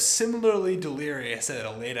 weeks ago, similarly delirious at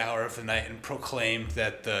a late hour of the night, and proclaimed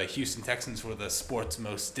that the Houston Texans were the sport's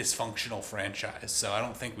most dysfunctional franchise. So I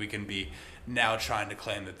don't think we can be now trying to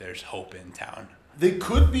claim that there's hope in town. They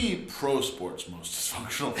could be pro sports most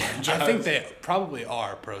dysfunctional franchise. I think they probably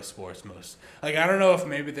are pro sports most. I don't know if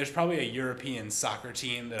maybe there's probably a European soccer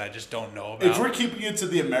team that I just don't know about. If we're keeping it to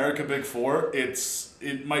the America Big Four,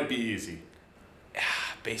 it might be easy.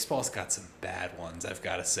 Baseball's got some bad ones, I've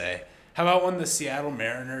got to say. How about when the Seattle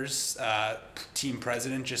Mariners team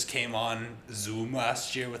president just came on Zoom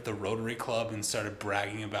last year with the Rotary Club and started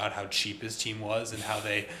bragging about how cheap his team was and how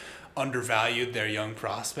they undervalued their young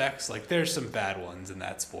prospects? There's some bad ones in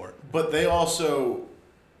that sport. But they also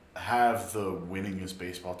have the winningest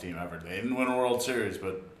baseball team ever. They didn't win a World Series,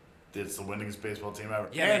 but it's the winningest baseball team ever.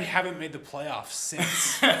 Yeah, they haven't made the playoffs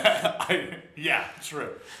since. Yeah,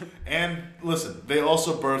 true. And listen, they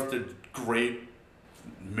also birthed a great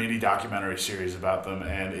mini documentary series about them,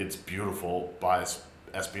 and it's beautiful by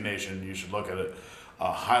SB Nation. You should look at it.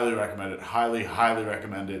 Highly recommend it. Highly, highly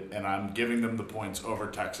recommend it. And I'm giving them the points over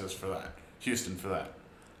Texas for that. Houston for that.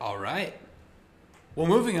 All right. Well,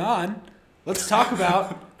 moving on. Let's talk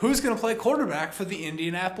about who's going to play quarterback for the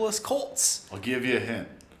Indianapolis Colts. I'll give you a hint.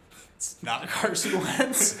 It's not Carson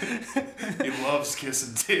Wentz. He loves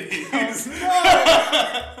kissing titties.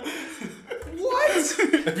 Oh, no.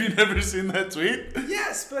 What? Have you never seen that tweet?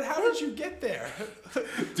 Yes, but how did you get there?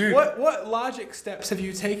 Dude. What logic steps have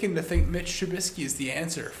you taken to think Mitch Trubisky is the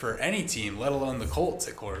answer for any team, let alone the Colts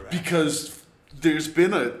at quarterback? Because there's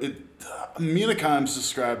been Mina Kimes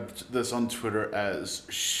described this on Twitter as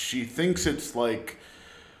she thinks it's like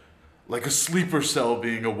like a sleeper cell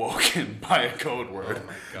being awoken by a code word. Oh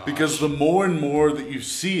my gosh. Because the more and more that you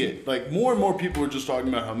see it, like more and more people are just talking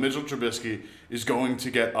about how Mitchell Trubisky is going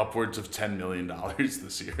to get upwards of $10 million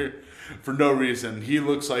this year for no reason. He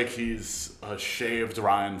looks like he's a shaved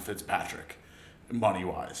Ryan Fitzpatrick,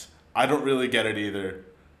 money-wise. I don't really get it either.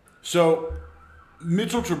 So,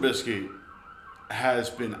 Mitchell Trubisky has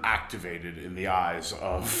been activated in the eyes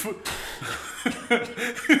of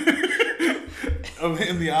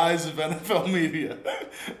in the eyes of NFL media.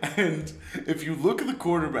 And if you look at the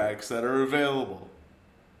quarterbacks that are available,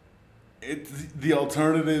 the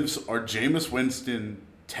alternatives are Jameis Winston,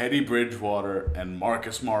 Teddy Bridgewater, and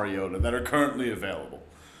Marcus Mariota that are currently available.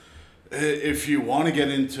 If you want to get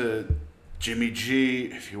into Jimmy G,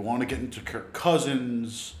 if you want to get into Kirk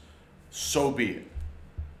Cousins, so be it.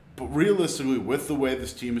 But realistically, with the way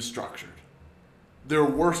this team is structured, there are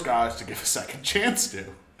worse guys to give a second chance to.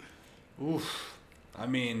 Oof. I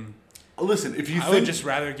mean, listen, if you I would just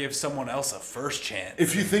rather give someone else a first chance.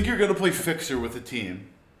 If you think you're going to play fixer with a team,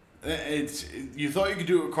 you thought you could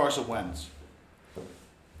do it with Carson Wentz.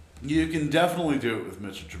 You can definitely do it with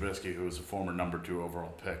Mitchell Trubisky, who was a former number 2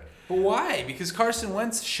 overall pick. But why? Because Carson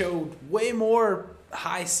Wentz showed way more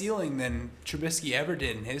high ceiling than Trubisky ever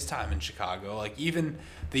did in his time in Chicago. Like, even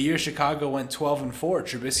the year Chicago went 12-4,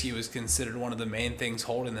 Trubisky was considered one of the main things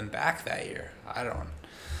holding them back that year. I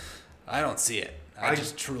don't see it. I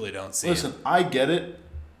just truly don't see it. Listen, I get it,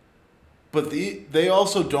 but they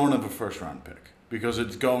also don't have a first-round pick because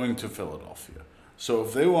it's going to Philadelphia. So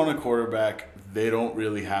if they want a quarterback, they don't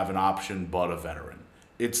really have an option but a veteran.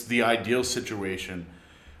 It's the ideal situation.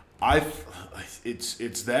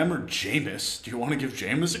 It's them or Jameis. Do you want to give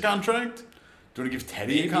Jameis a contract? Do you want to give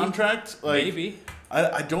Teddy a contract? Maybe.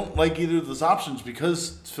 I don't like either of those options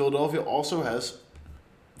because Philadelphia has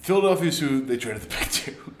who they traded the pick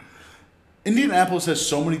to. Indianapolis has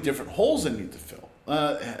so many different holes they need to fill.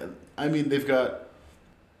 I mean, they've got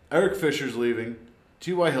Eric Fisher's leaving,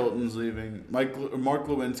 T.Y. Hilton's leaving, Mark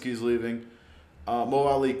Lewinsky's leaving, Mo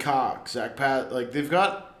Ali Cox, Zach Pat. Like, they've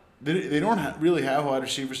got. They don't really have wide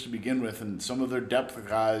receivers to begin with, and some of their depth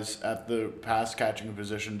guys at the pass catching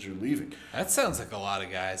positions are leaving. That sounds like a lot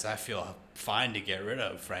of guys I feel fine to get rid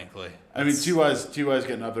of, frankly. I mean, T.Y.'s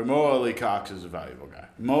getting up there. Mo Ali Cox is a valuable guy.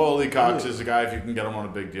 Mo Ali Cox is a guy, if you can get him on a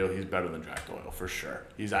big deal, he's better than Jack Doyle, for sure.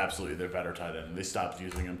 He's absolutely their better tight end. They stopped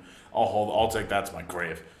using him. I'll take that to my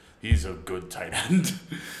grave. He's a good tight end.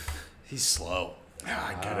 He's slow.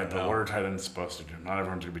 Yeah, I get it, but what are tight ends supposed to do? Not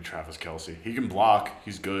everyone's going to be Travis Kelce. He can block.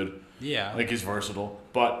 He's good. Yeah. Like, he's versatile.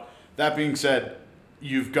 But that being said,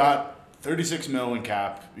 you've got $36 million in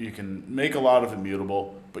cap. You can make a lot of it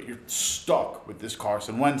mutable, but you're stuck with this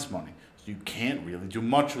Carson Wentz money. So you can't really do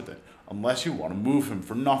much with it unless you want to move him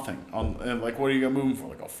for nothing. Like, what are you going to move him for?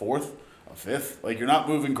 Like a fourth? A fifth? Like, you're not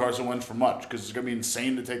moving Carson Wentz for much because it's going to be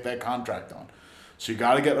insane to take that contract on. So you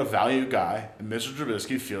got to get a value guy, and Mr.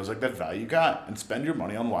 Trubisky feels like that value guy, and spend your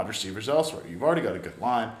money on wide receivers elsewhere. You've already got a good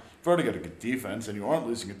line, you've already got a good defense, and you aren't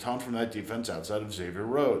losing a ton from that defense outside of Xavier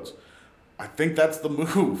Rhodes. I think that's the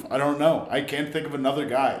move. I don't know. I can't think of another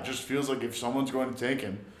guy. It just feels like if someone's going to take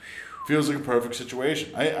him, feels like a perfect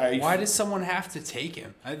situation. Why does someone have to take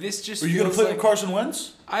him? This just. Are you going to play with Carson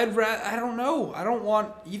Wentz? I don't know. I don't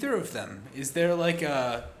want either of them. Is there like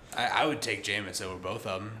a? I would take Jameis over both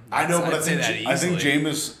of them. I know, but I think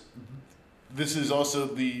Jameis. This is also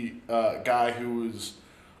the guy who was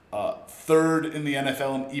third in the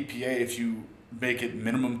NFL in EPA if you make it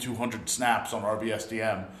minimum 200 snaps on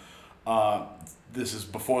RBSDM. This is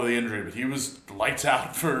before the injury, but he was lights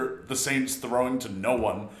out for the Saints throwing to no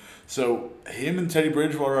one. So him and Teddy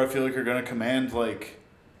Bridgewater, I feel like, are going to command like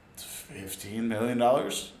 $15 million,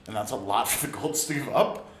 and that's a lot for the Colts to give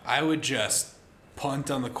up. I would just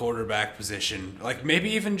punt on the quarterback position. Like,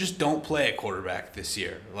 maybe even just don't play a quarterback this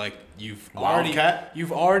year. Like, you've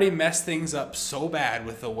already messed things up so bad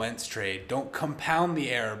with the Wentz trade. Don't compound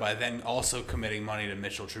the error by then also committing money to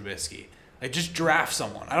Mitchell Trubisky. Like, just draft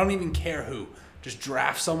someone. I don't even care who. Just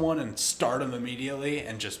draft someone and start them immediately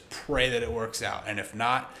and just pray that it works out. And if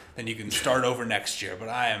not, then you can start over next year. But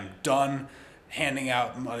I am done handing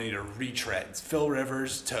out money to retreads. Phil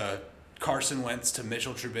Rivers to Carson Wentz to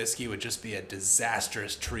Mitchell Trubisky would just be a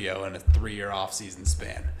disastrous trio in a 3-year offseason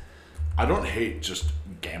span. I don't hate just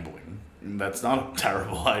gambling. That's not a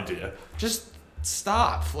terrible idea. Just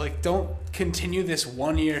stop. Like, don't continue this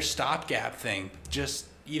 1-year stopgap thing. Just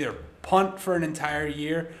either punt for an entire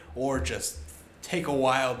year or just take a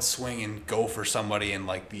wild swing and go for somebody in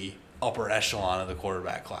like the upper echelon of the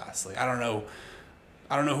quarterback class. Like, I don't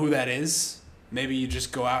know who that is. Maybe you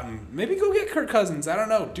just go out and maybe go get Kirk Cousins. I don't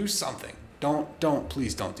know. Do something.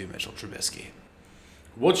 Please don't do Mitchell Trubisky.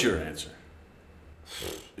 What's your answer?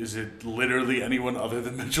 Is it literally anyone other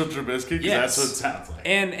than Mitchell Trubisky? 'Cause Yes. that's what it sounds like.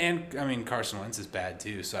 And I mean, Carson Wentz is bad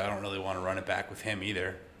too, so I don't really want to run it back with him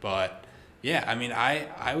either. But yeah, I mean,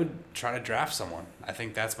 I would try to draft someone. I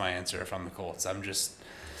think that's my answer if I'm the Colts.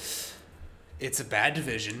 It's a bad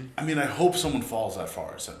division. I mean, I hope someone falls that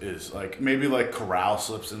far. Is like maybe like Corral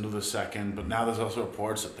slips into the second, but now there's also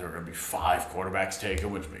reports that there are going to be 5 quarterbacks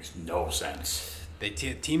taken, which makes no sense.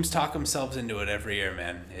 Teams talk themselves into it every year,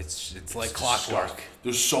 man. It's like clockwork. Disgusting.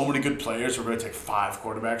 There's so many good players. We're going to take 5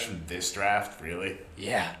 quarterbacks from this draft, really?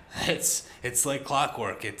 Yeah, it's like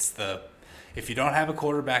clockwork. If you don't have a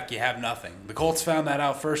quarterback, you have nothing. The Colts found that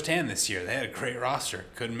out firsthand this year. They had a great roster.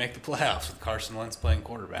 Couldn't make the playoffs with Carson Wentz playing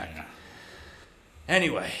quarterback. Yeah.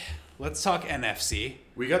 Anyway, let's talk NFC.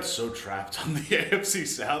 We got so trapped on the AFC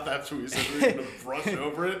South after we said we were going to brush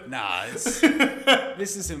over it. Nah,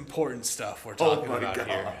 this is important stuff we're talking about God.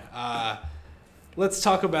 here. Let's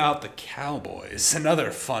talk about the Cowboys,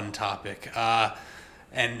 another fun topic.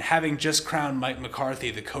 And having just crowned Mike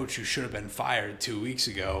McCarthy the coach who should have been fired 2 weeks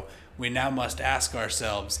ago, we now must ask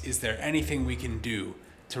ourselves, is there anything we can do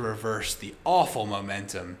to reverse the awful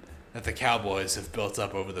momentum that the Cowboys have built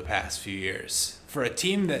up over the past few years? For a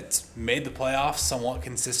team that's made the playoffs somewhat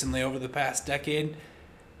consistently over the past decade,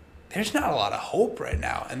 there's not a lot of hope right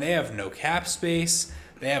now. And they have no cap space.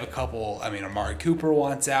 They have Amari Cooper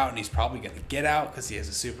wants out, and he's probably going to get out because he has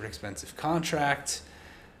a super expensive contract.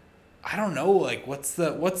 I don't know, like, what's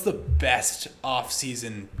the best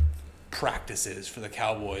off-season practices for the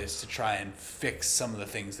Cowboys to try and fix some of the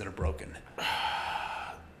things that are broken?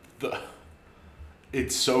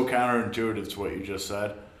 It's so counterintuitive to what you just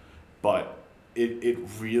said, but it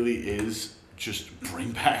really is just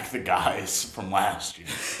bring back the guys from last year.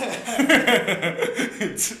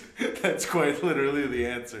 That's quite literally the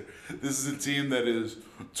answer. This is a team that is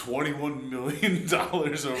 $21 million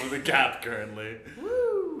over the cap currently.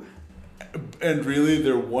 Woo! And really,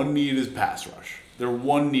 their one need is pass rush. Their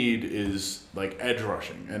one need is like edge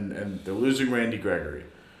rushing, and they're losing Randy Gregory.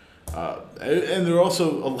 And there are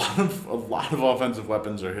also a lot of offensive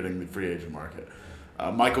weapons are hitting the free agent market.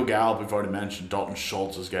 Michael Gallup, we've already mentioned. Dalton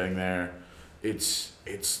Schultz is getting there. It's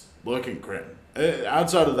looking grim.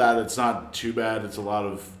 Outside of that, it's not too bad. It's a lot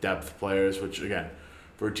of depth players, which again,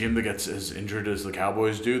 for a team that gets as injured as the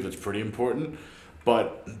Cowboys do, that's pretty important.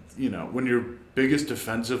 But when your biggest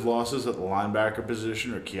defensive losses at the linebacker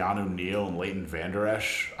position are Keanu Neal and Leighton Vander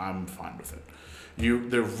Esch, I'm fine with it.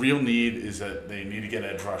 Their real need is that they need to get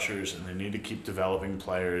edge rushers and they need to keep developing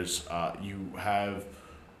players. You have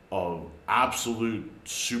an absolute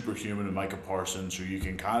superhuman in Micah Parsons who you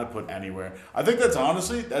can kind of put anywhere. I think that's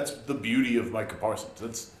the beauty of Micah Parsons.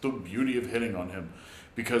 That's the beauty of hitting on him,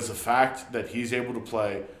 because the fact that he's able to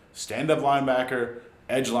play stand-up linebacker,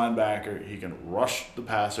 edge linebacker, he can rush the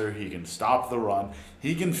passer, he can stop the run,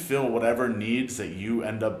 he can fill whatever needs that you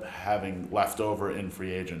end up having left over in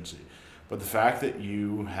free agency. But the fact that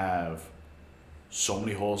you have so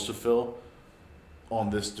many holes to fill on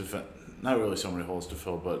this defense, not really so many holes to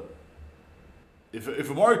fill, but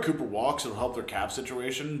if Amari Cooper walks, it'll help their cap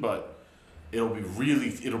situation, but it'll be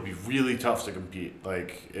really tough to compete.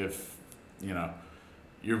 Like if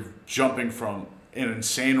you're jumping from an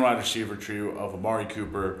insane wide receiver trio of Amari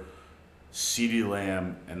Cooper, CeeDee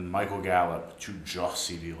Lamb, and Michael Gallup to just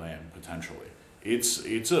CeeDee Lamb potentially.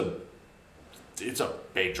 It's a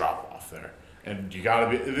big drop off there, and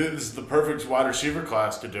this is the perfect wide receiver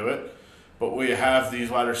class to do it. But we have these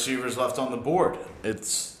wide receivers left on the board.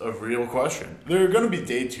 It's a real question. There are going to be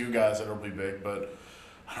day 2 guys that'll be big, but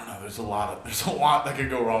I don't know. There's a lot that could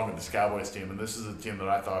go wrong with this Cowboys team, and this is a team that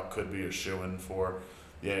I thought could be a shoo-in for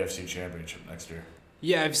the AFC Championship next year.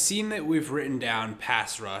 Yeah, I've seen that we've written down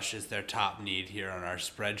pass rush as their top need here on our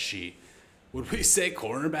spreadsheet. Would we say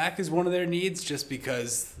cornerback is one of their needs just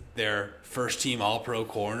because their first-team All-Pro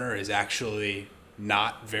corner is actually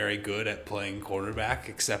not very good at playing cornerback,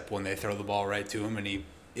 except when they throw the ball right to him, and he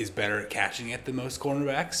is better at catching it than most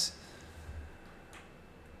cornerbacks?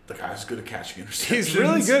 The guy's good at catching interceptions. He's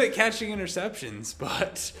really good at catching interceptions,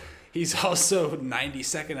 but he's also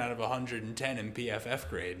 92nd out of 110 in PFF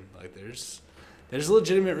grade. Like there's a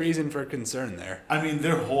legitimate reason for concern there. I mean,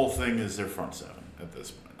 their whole thing is their front seven at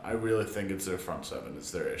this point. I really think it's their front seven.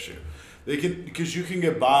 It's their issue. They can, because you can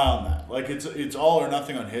get by on that. Like it's all or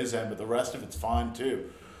nothing on his end, but the rest of it's fine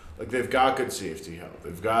too. Like they've got good safety help.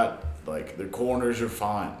 They've got their corners are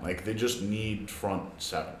fine. Like they just need front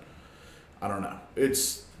seven. I don't know.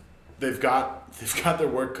 They've got their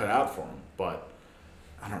work cut out for them, but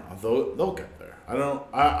I don't know. They'll get there.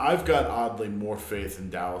 I've got oddly more faith in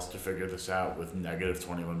Dallas to figure this out with negative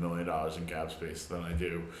 $21 million in cap space than I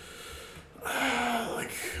do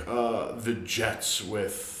The Jets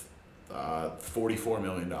with $44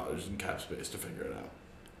 million in cap space to figure it out.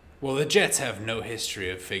 Well, the Jets have no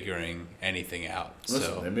history of figuring anything out.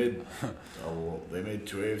 Listen, So they made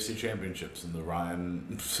 2 AFC championships in the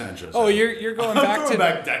Ryan Sanchez. oh, you're going back to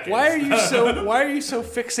back decades. Why are you so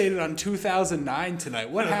fixated on 2009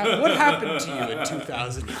 tonight? What happened to you in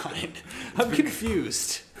 2009? I'm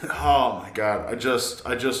confused. Oh my God! I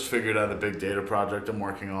just figured out a big data project I'm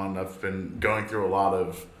working on. I've been going through a lot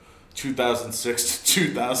of 2006 to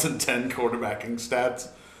 2010 quarterbacking stats.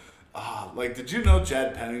 Did you know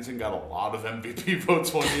Chad Pennington got a lot of MVP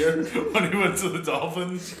votes one year when he went to the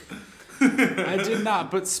Dolphins? I did not.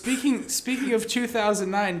 But speaking of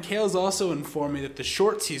 2009, Kale's also informed me that the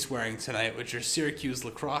shorts he's wearing tonight, which are Syracuse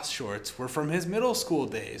lacrosse shorts, were from his middle school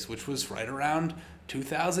days, which was right around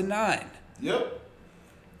 2009. Yep.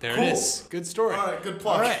 There Cool. it is. Good story. All right, good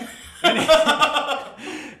plug. All right.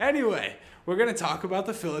 Anyway, we're going to talk about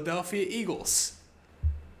the Philadelphia Eagles.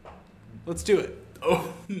 Let's do it.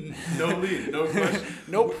 Oh, no lead, no question.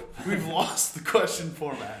 Nope. We've lost the question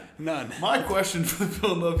format. None. My question for the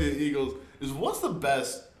Philadelphia Eagles is, what's the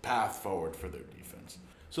best path forward for their defense?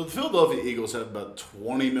 So the Philadelphia Eagles have about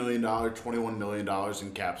 $20 million, $21 million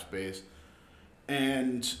in cap space,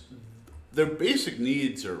 and their basic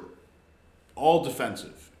needs are all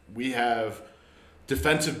defensive. We have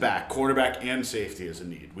defensive back, quarterback, and safety as a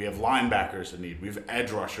need. We have linebackers as a need. We have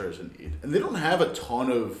edge rusher as a need. And they don't have a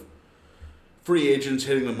ton of free agents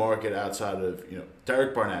hitting the market outside of,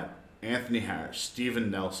 Derek Barnett, Anthony Harris,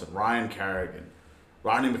 Steven Nelson, Ryan Kerrigan,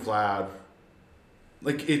 Rodney McLeod.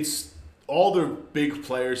 It's all their big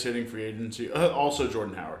players hitting free agency, also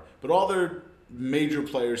Jordan Howard, but all their major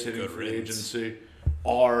players hitting free agency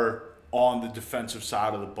are on the defensive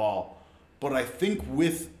side of the ball. But I think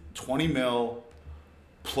with 20 mil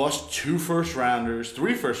plus 2 first-rounders,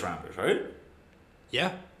 3 first-rounders, right?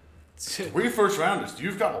 Yeah. 3 first-rounders.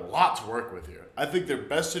 You've got a lot to work with here. I think their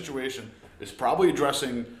best situation is probably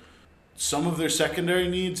addressing some of their secondary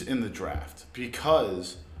needs in the draft,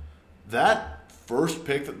 because that first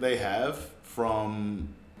pick that they have from...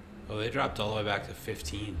 Oh, they dropped all the way back to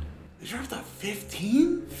 15. They dropped at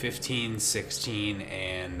 15? 15, 16,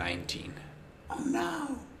 and 19. Oh,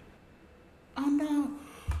 no.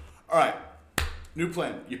 All right. New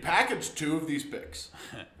plan. You package 2 of these picks.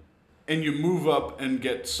 And you move up and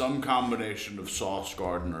get some combination of Sauce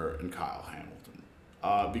Gardner and Kyle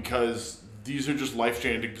Hamilton. Because these are just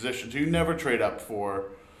life-changing positions. You never trade up for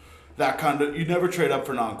you never trade up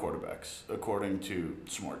for non-quarterbacks, according to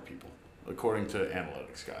smart people, according to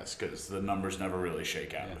analytics guys, because the numbers never really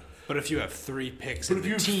shake out. Yeah. But if you have 3 picks But in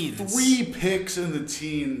the teens... But if you have 3 picks in the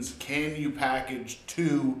teens, can you package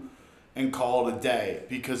 2 and call it a day?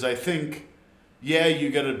 Because I think... Yeah, you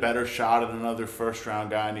get a better shot at another first-round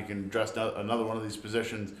guy, and you can address another one of these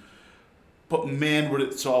positions. But, man, would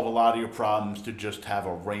it solve a lot of your problems to just have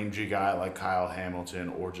a rangy guy like Kyle Hamilton,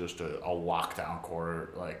 or just a lockdown quarter.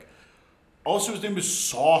 Also, his name is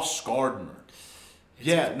Sauce Gardner.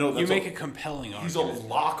 That's you make a compelling argument. He's a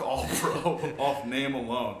lock off name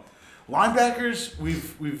alone. Linebackers,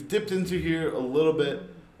 we've dipped into here a little bit.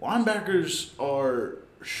 Linebackers are...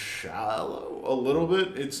 shallow a little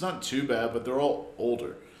bit. It's not too bad, but they're all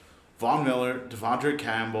older. Von Miller, Devondre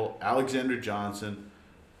Campbell, Alexander Johnson.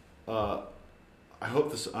 I'm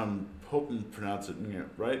hoping to pronounce it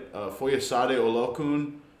right. Foyesade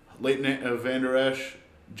Olokun, Leighton Vander Esch,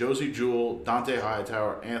 Josie Jewell, Dante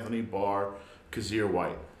Hightower, Anthony Barr, Kazir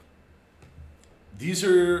White. These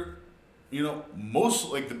are,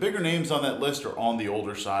 most the bigger names on that list are on the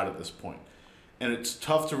older side at this point. And it's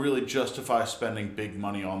tough to really justify spending big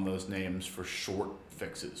money on those names for short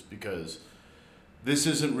fixes, because this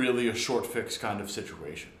isn't really a short fix kind of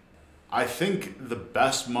situation. I think the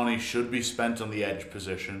best money should be spent on the edge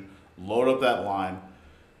position, load up that line.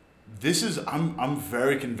 I'm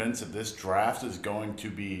very convinced that this draft is going to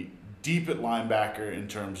be deep at linebacker in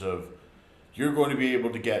terms of you're going to be able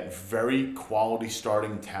to get very quality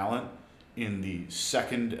starting talent in the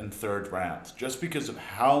 2nd and 3rd rounds, just because of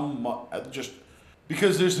how much,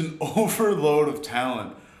 because there's an overload of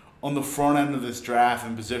talent on the front end of this draft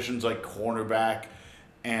in positions like cornerback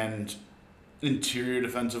and interior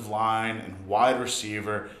defensive line and wide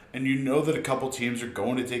receiver, and that a couple teams are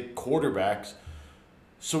going to take quarterbacks.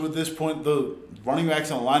 So at this point, the running backs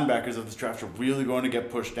and the linebackers of this draft are really going to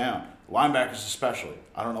get pushed down. Linebackers especially.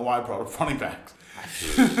 I don't know why I brought up running backs.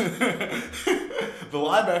 The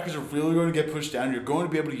linebackers are really going to get pushed down. You're going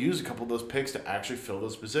to be able to use a couple of those picks to actually fill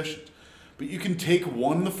those positions. But you can take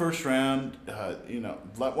one in the first round,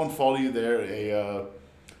 let one fall to you there,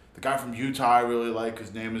 The guy from Utah I really like,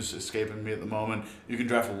 his name is escaping me at the moment. You can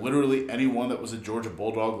draft literally anyone that was a Georgia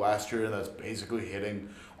Bulldog last year that's basically hitting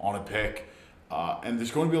on a pick. And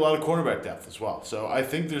there's going to be a lot of cornerback depth as well. So I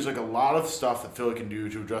think there's like a lot of stuff that Philly can do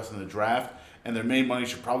to address in the draft. And their main money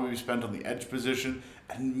should probably be spent on the edge position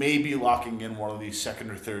and maybe locking in one of these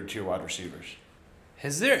second or third tier wide receivers.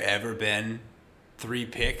 Has there ever been 3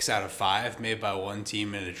 picks out of 5 made by one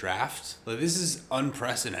team in a draft? Like, this is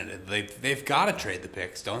unprecedented. They've got to trade the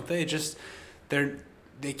picks, don't they?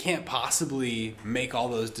 They can't possibly make all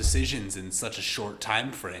those decisions in such a short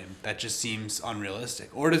time frame. That just seems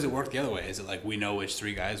unrealistic. Or does it work the other way? Is it like we know which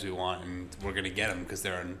 3 guys we want and we're going to get them because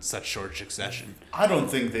they're in such short succession? I don't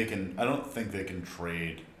think they can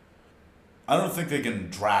trade. I don't think they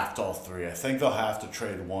can draft all 3. I think they'll have to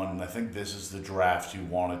trade one, and I think this is the draft you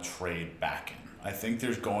want to trade back in. I think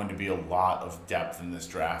there's going to be a lot of depth in this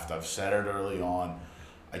draft. I've said it early on.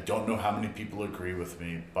 I don't know how many people agree with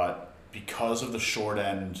me, but because of the short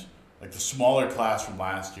end, like the smaller class from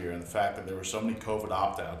last year and the fact that there were so many COVID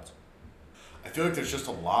opt-outs, I feel like there's just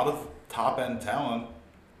a lot of top-end talent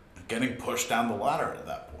getting pushed down the ladder at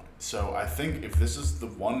that point. So I think if this is the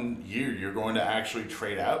one year you're going to actually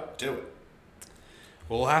trade out, do it.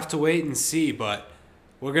 We'll have to wait and see, but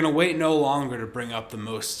we're going to wait no longer to bring up the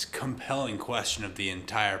most compelling question of the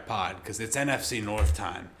entire pod, because it's NFC North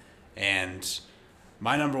time. And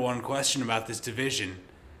my number one question about this division,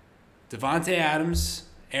 Davante Adams,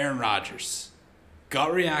 Aaron Rodgers.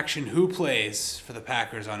 Gut reaction, who plays for the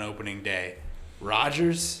Packers on opening day?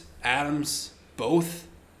 Rodgers, Adams, both,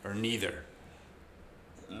 or neither?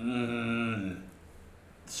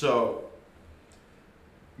 So,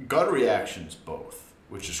 gut reactions, both,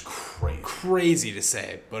 which is crazy. Crazy to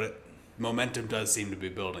say, but momentum does seem to be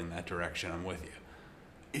building that direction. I'm with you.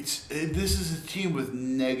 This is a team with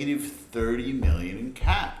negative $30 million in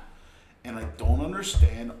cap. And I don't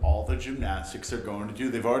understand all the gymnastics they're going to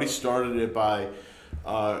do. They've already started it by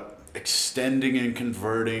extending and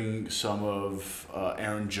converting some of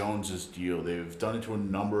Aaron Jones's deal. They've done it to a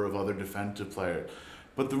number of other defensive players.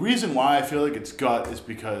 But the reason why I feel like it's gut is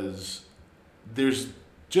because there's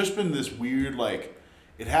just been this weird, like,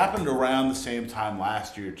 it happened around the same time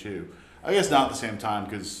last year too. I guess not the same time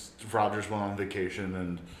because Rodgers went on vacation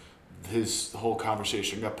and his whole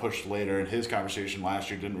conversation got pushed later, and his conversation last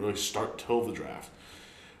year didn't really start till the draft.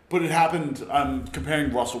 But it happened, I'm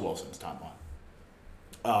comparing Russell Wilson's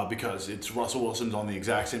timeline. Because it's Russell Wilson's on the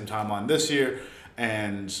exact same timeline this year,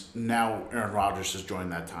 and now Aaron Rodgers has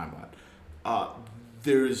joined that timeline.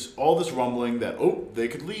 There's all this rumbling that, they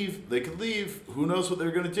could leave, who knows what they're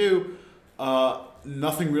going to do.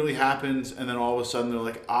 Nothing really happens, and then all of a sudden they're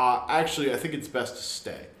like, actually, I think it's best to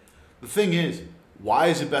stay. The thing is, why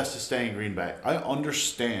is it best to stay in Green Bay? I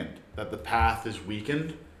understand that the path is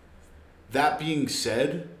weakened. That being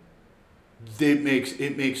said, it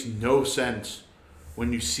makes no sense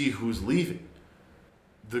when you see who's leaving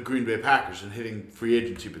the Green Bay Packers and hitting free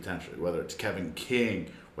agency potentially, whether it's Kevin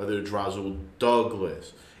King, whether it's Rasul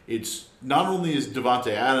Douglas. It's not only is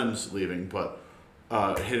Davante Adams leaving, but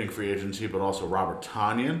hitting free agency, but also Robert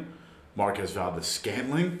Tonyan, Marquez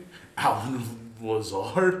Valdez-Scantling, Alan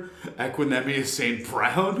Lazard, Equinemius St.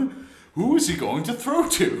 Brown. Who is he going to throw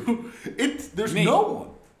to? There's Me. no one.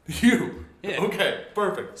 You. Yeah. Okay,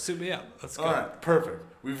 perfect. Suit me up. Let's go. All right, perfect.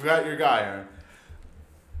 We've got your guy, Aaron.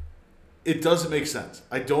 It doesn't make sense.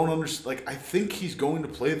 I don't understand. Like, I think he's going to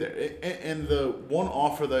play there. And the one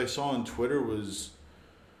offer that I saw on Twitter was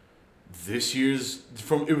it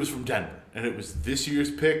was from Denver, and it was this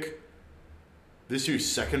year's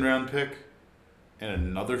second round pick, and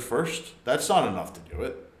another first. That's not enough to do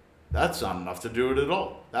it. That's not enough to do it at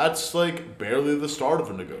all. That's like barely the start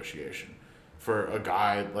of a negotiation for a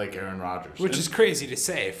guy like Aaron Rodgers. Which is crazy to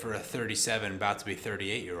say for a 37, about to be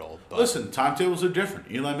 38-year-old. But listen, timetables are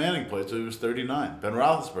different. Eli Manning played till he was 39. Ben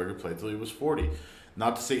Roethlisberger played till he was 40.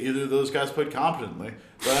 Not to say either of those guys played competently,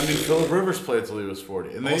 but I mean, Phillip Rivers played till he was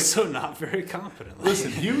 40. And also not very competently.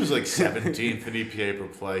 Listen, he was like 17th in EPA per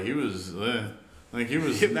play. He was...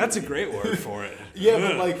 That's a great word for it. Yeah,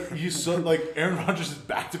 but like you saw, like Aaron Rodgers is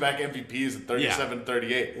back-to-back MVPs at 37,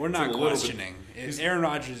 38. We're not questioning. Aaron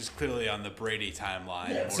Rodgers is clearly on the Brady timeline.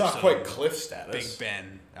 Yeah, it's not quite Cliff status. Big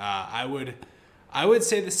Ben. I would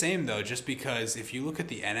say the same though, just because if you look at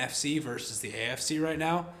the NFC versus the AFC right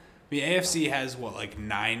now, the AFC has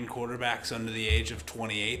 9 quarterbacks under the age of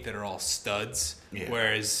 28 that are all studs,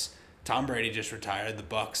 whereas Tom Brady just retired. The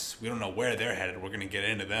Bucs, we don't know where they're headed. We're going to get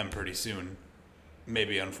into them pretty soon.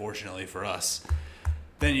 Maybe unfortunately for us.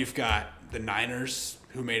 Then you've got the Niners,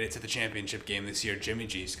 who made it to the championship game this year. Jimmy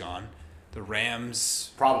G's gone. The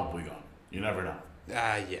Rams... probably gone. You never know.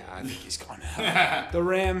 Yeah, I think he's gone. The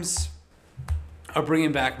Rams are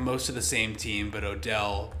bringing back most of the same team, but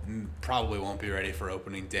Odell probably won't be ready for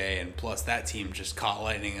opening day. And plus, that team just caught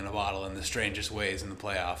lightning in a bottle in the strangest ways in the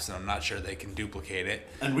playoffs, and I'm not sure they can duplicate it.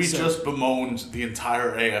 And we just bemoaned the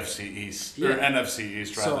entire AFC East, or NFC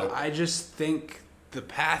East, rather. So I just think the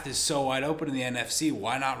path is so wide open in the NFC.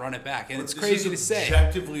 Why not run it back? And it's crazy to say.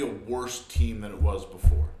 Objectively a worse team than it was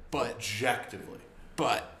before. But objectively.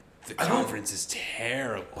 But the conference is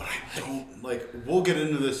terrible. But I don't, like, we'll get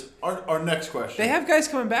into this. Our next question. They have guys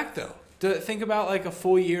coming back, though. Think about, like, a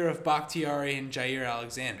full year of Bakhtiari and Jair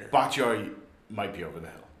Alexander. Bakhtiari might be over the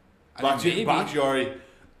hill. Maybe. Bakhtiari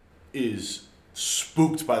is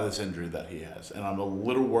spooked by this injury that he has. And I'm a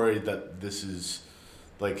little worried that this is,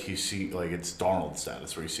 like, it's Darnold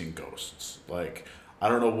status where he's seeing ghosts. Like, I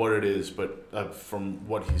don't know what it is, but from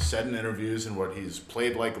what he's said in interviews and what he's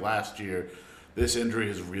played like last year, this injury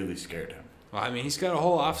has really scared him. Well, I mean, he's got a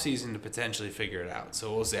whole offseason to potentially figure it out.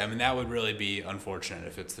 So we'll see. I mean, that would really be unfortunate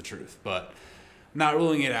if it's the truth. But not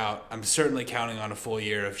ruling it out, I'm certainly counting on a full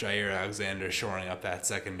year of Jair Alexander shoring up that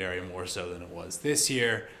secondary more so than it was this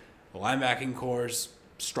year. The linebacking core's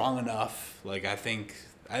strong enough. Like, I think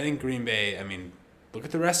Green Bay, I mean, look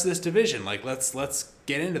at the rest of this division. Like, let's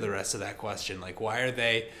get into the rest of that question. Like, why are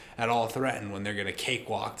they at all threatened when they're going to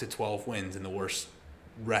cakewalk to 12 wins in the worst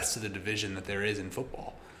rest of the division that there is in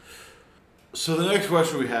football? So the next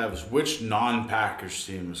question we have is, which non-Packers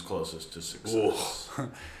team is closest to success?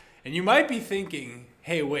 And you might be thinking,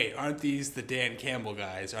 hey, wait, aren't these the Dan Campbell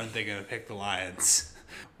guys? Aren't they going to pick the Lions?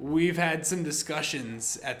 We've had some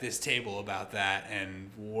discussions at this table about that,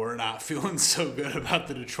 and we're not feeling so good about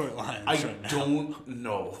the Detroit Lions right now. I don't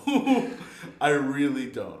know. I really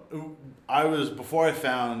don't. Before I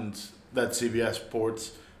found that CBS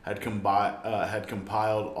Sports had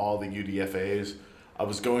compiled all the UDFAs, I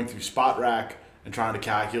was going through Spot Rack and trying to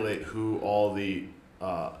calculate who all the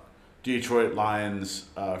Detroit Lions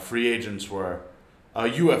free agents were.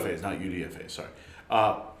 UFAs, not UDFAs, sorry.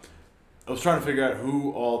 I was trying to figure out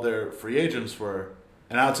who all their free agents were,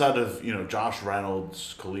 and outside of Josh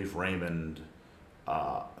Reynolds, Khalif Raymond,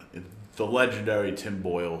 the legendary Tim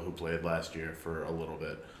Boyle who played last year for a little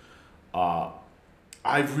bit,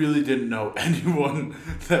 I really didn't know anyone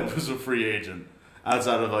that was a free agent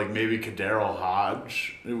outside of like maybe Kadero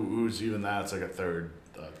Hodge, who's even that. It's like a third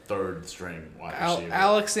string wide receiver.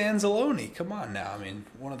 Alex Anzalone, come on now. I mean,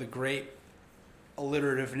 one of the great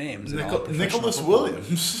alliterative names. Nicholas football.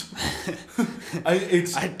 Williams.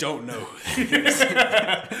 I don't know.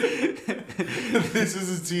 This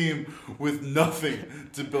is a team with nothing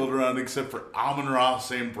to build around except for Amon-Ra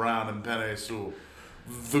St. Brown and Penei Sewell,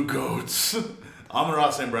 the GOATs. Amon-Ra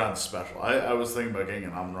St. Brown's special. I was thinking about getting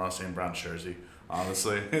an Amon-Ra St. Brown jersey,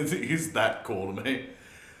 honestly. He's that cool to me.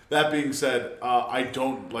 That being said, I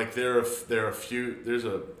don't like. They're a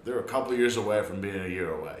couple of years away from being a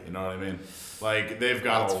year away. You know what I mean? Like, they've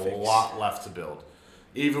got a lot left to build.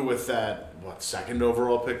 Even with that, second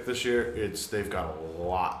overall pick this year, they've got a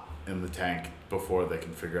lot in the tank before they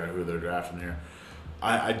can figure out who they're drafting here.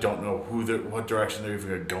 I don't know what direction they're even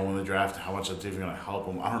going to go in the draft, how much that's even going to help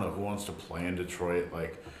them. I don't know who wants to play in Detroit.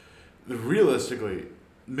 Like, realistically,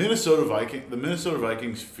 the Minnesota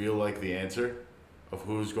Vikings feel like the answer of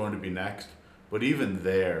who's going to be next, but even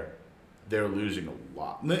they're losing a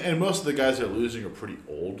lot. And most of the guys they're losing are pretty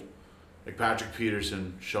old. Like Patrick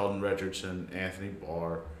Peterson, Sheldon Richardson, Anthony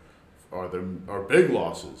Barr are big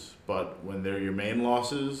losses, but when they're your main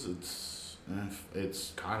losses,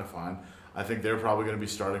 it's kind of fine. I think they're probably going to be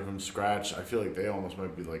starting from scratch. I feel like they almost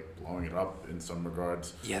might be like blowing it up in some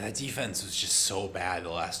regards. Yeah, that defense was just so bad the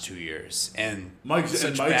last 2 years, and Mike bad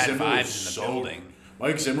Zimmer vibes in the building.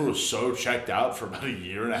 Mike Zimmer was so checked out for about a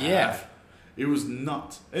year and a half. It was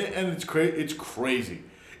nuts, and it's crazy.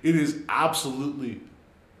 It is absolutely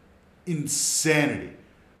insanity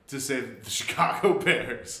to say that the Chicago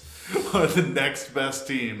Bears are the next best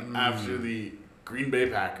team after the Green Bay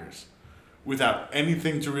Packers, without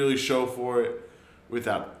anything to really show for it,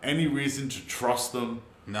 without any reason to trust them,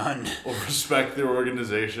 none, or respect their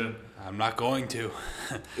organization. I'm not going to.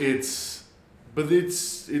 It's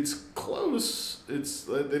close.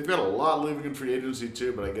 They've got a lot living in free agency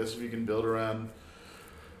too, but I guess if you can build around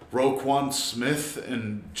Roquan Smith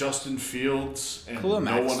and Justin Fields and Khalil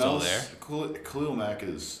no Mack's one still else. Khalil Mack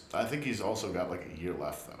is. I think he's also got like a year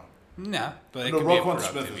left though. No, but Roquan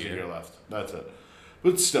Smith has a year left. That's it.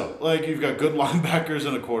 But still, like, you've got good linebackers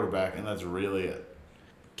and a quarterback, and that's really it.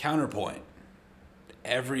 Counterpoint.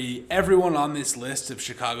 Everyone on this list of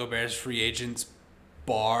Chicago Bears free agents,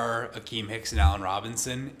 bar Akeem Hicks and Allen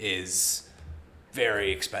Robinson, is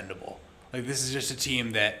very expendable. Like, this is just a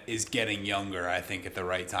team that is getting younger, I think, at the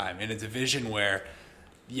right time. In a division where,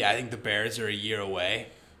 yeah, I think the Bears are a year away,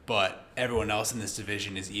 but everyone else in this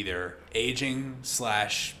division is either aging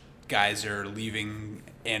 / guys are leaving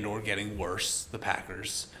and or getting worse. The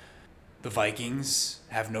Packers. The Vikings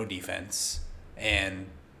have no defense, and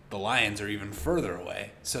the Lions are even further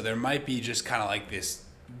away. So there might be just kind of like this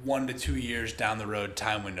 1 to 2 years down the road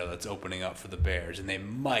time window that's opening up for the Bears, and they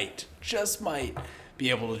might, just might, be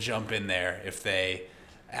able to jump in there if they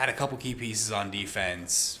add a couple key pieces on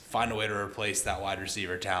defense, find a way to replace that wide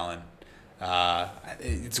receiver talent.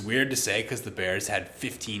 It's weird to say because the Bears had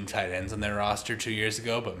 15 tight ends on their roster 2 years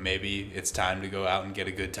ago, but maybe it's time to go out and get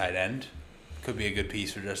a good tight end. Could be a good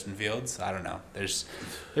piece for Justin Fields. I don't know. There's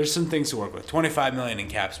some things to work with. $25 million in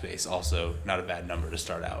cap space, also not a bad number to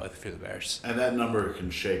start out with for the Bears. And that number can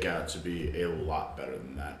shake out to be a lot better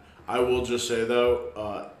than that. I will just say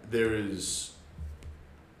though, there is.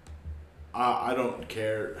 I don't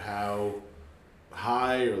care how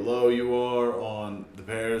high or low you are on the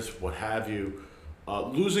Bears, what have you.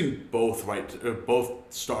 Losing both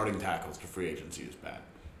starting tackles to free agency is bad,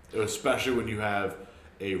 especially when you have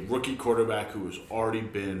a rookie quarterback who has already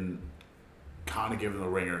been kind of given the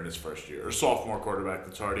ringer in his first year, or a sophomore quarterback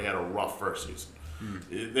that's already had a rough first season.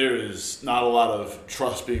 There is not a lot of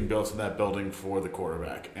trust being built in that building for the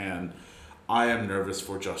quarterback, and I am nervous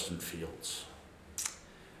for Justin Fields.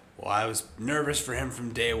 Well, I was nervous for him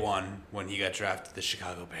from day one when he got drafted to the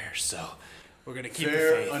Chicago Bears, so we're going to keep the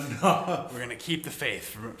faith. We're going to keep the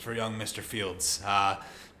faith for young Mr. Fields.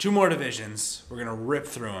 2 more divisions. We're going to rip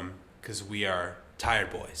through them because we are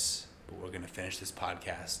tired boys, but we're going to finish this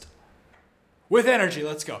podcast with energy.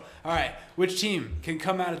 Let's go. All right, which team can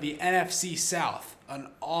come out of the NFC South, an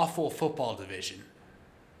awful football division,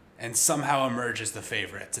 and somehow emerge as the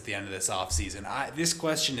favorites at the end of this offseason? This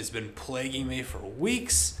question has been plaguing me for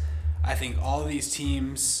weeks. I think all these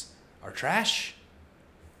teams are trash,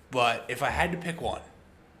 but if I had to pick one,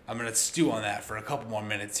 I'm going to stew on that for a couple more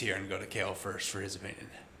minutes here and go to Kale first for his opinion.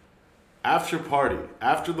 After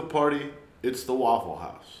the party, it's the Waffle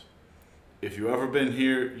House. If you've ever been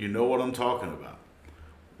here, you know what I'm talking about.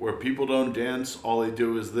 Where people don't dance, all they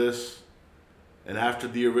do is this. And after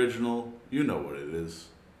the original, you know what it is.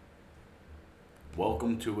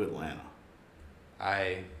 Welcome to Atlanta.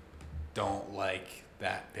 I don't like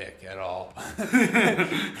that pick at all.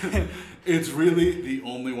 It's really the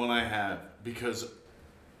only one I have because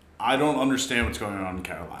I don't understand what's going on in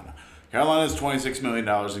Carolina. Carolina has $26 million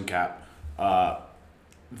in cap.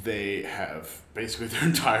 They have basically their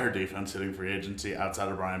entire defense hitting free agency outside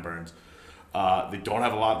of Brian Burns. They don't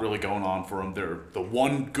have a lot really going on for them. They're the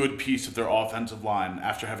one good piece of their offensive line.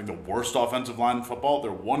 After having the worst offensive line in football,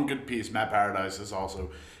 they're one good piece. Matt Paradise is also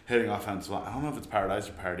hitting offensive line. I don't know if it's Paradise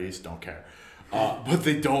or Paradise. Don't care. But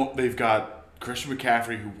they don't. They've got Christian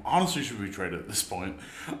McCaffrey, who honestly should be traded at this point.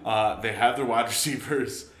 They have their wide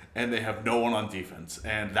receivers, and they have no one on defense.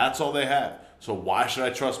 And that's all they have. So why should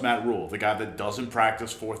I trust Matt Rule, the guy that doesn't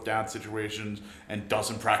practice fourth down situations and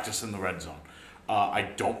doesn't practice in the red zone?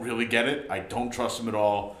 I don't really get it. I don't trust him at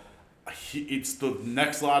all. It's the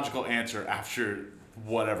next logical answer after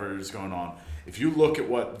whatever is going on. If you look at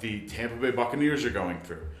what the Tampa Bay Buccaneers are going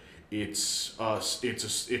through, it's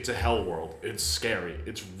a hell world. It's scary.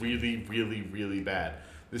 It's really, really, really bad.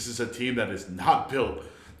 This is a team that is not built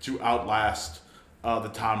to outlast the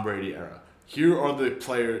Tom Brady era. Here are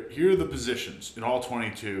the positions in all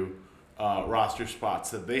 22 roster spots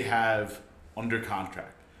that they have under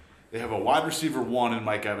contract. They have a wide receiver 1 in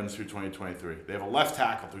Mike Evans through 2023. They have a left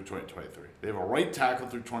tackle through 2023. They have a right tackle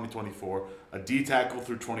through 2024, a D tackle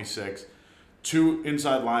through 26, 2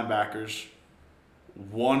 inside linebackers,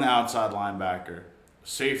 1 outside linebacker,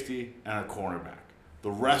 safety, and a cornerback.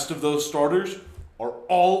 The rest of those starters are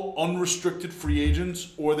all unrestricted free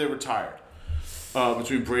agents or they retired.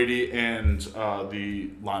 Between Brady and the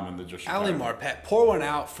lineman that just retired. Ali Marpet, pour one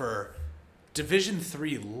out for Division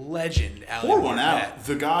III legend Ali Pour Marpet. one out.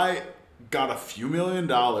 The guy got a few $1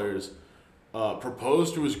 million,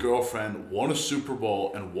 proposed to his girlfriend, won a Super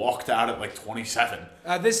Bowl, and walked out at like 27.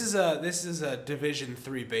 This is a Division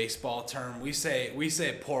III baseball term. We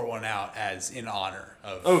say pour one out as in honor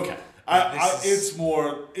of. Okay. It's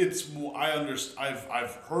more. I understand.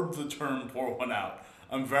 I've heard the term pour one out.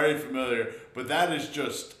 I'm very familiar, but that is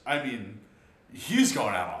just. I mean, he's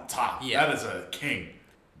going out on top. Yeah. That is a king.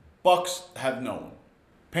 Bucks have no one.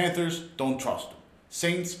 Panthers don't trust him.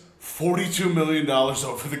 Saints $42 million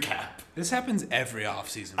over the cap. This happens every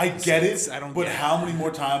offseason. I get it, but how many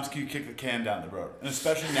more times can you kick the can down the road? And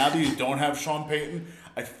especially now that you don't have Sean Payton,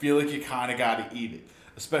 I feel like you kind of got to eat it.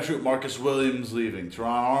 Especially with Marcus Williams leaving,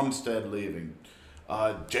 Teron Armstead leaving,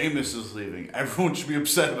 Jameis is leaving. Everyone should be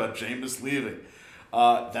upset about Jameis leaving.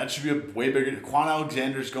 That should be a way bigger. Quan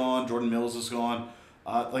Alexander's gone. Jordan Mills is gone.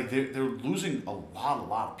 They're losing a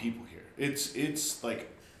lot of people here. It's like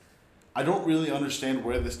I don't really understand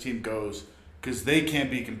where this team goes because they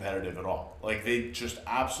can't be competitive at all. Like they just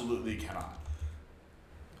absolutely cannot.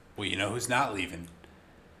 Well, you know who's not leaving?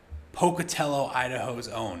 Pocatello, Idaho's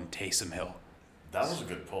own Taysom Hill. That was a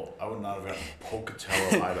good pull. I would not have gotten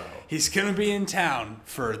Pocatello, Idaho. He's going to be in town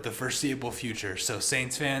for the foreseeable future, so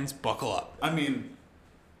Saints fans, buckle up. I mean,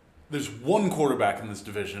 there's one quarterback in this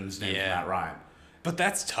division. His name's Matt Ryan. But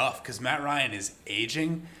that's tough because Matt Ryan is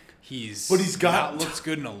aging. He's not looked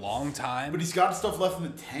good in a long time. But he's got stuff left in the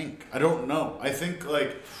tank. I don't know. I think,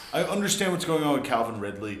 I understand what's going on with Calvin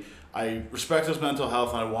Ridley. I respect his mental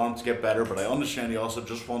health and I want him to get better, but I understand he also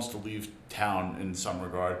just wants to leave town in some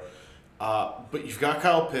regard. But you've got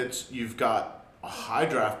Kyle Pitts. You've got a high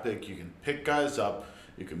draft pick. You can pick guys up.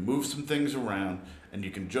 You can move some things around. And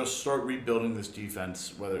you can just start rebuilding this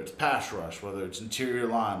defense, whether it's pass rush, whether it's interior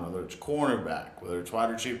line, whether it's cornerback, whether it's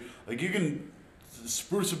wide receiver. Like, you can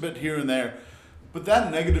spruce a bit here and there. But that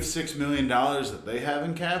negative $6 million that they have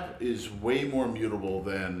in cap is way more mutable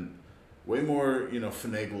than, way more,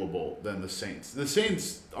 finagleable than the Saints. The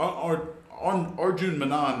Saints, Arjun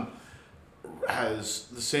Manan has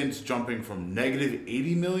the Saints jumping from negative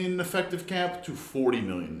 $80 million in effective cap to $40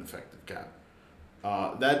 million in effective cap.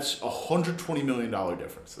 That's a $120 million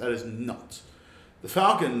difference. That is nuts. The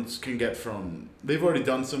Falcons can get from, they've already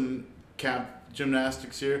done some cap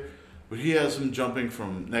gymnastics here, but he has them jumping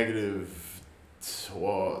from negative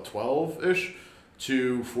 12-ish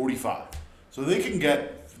to 45. So they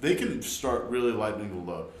can start really lightening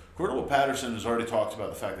the load. Cordell Patterson has already talked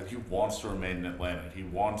about the fact that he wants to remain in Atlanta. He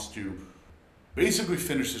wants to basically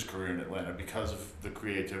finish his career in Atlanta because of the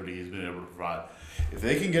creativity he's been able to provide. If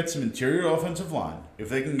they can get some interior offensive line, if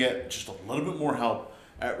they can get just a little bit more help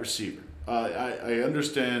at receiver, I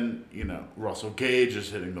understand, Russell Gage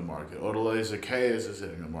is hitting the market. Odele Zaccheaus is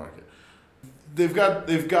hitting the market. They've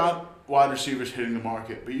got wide receivers hitting the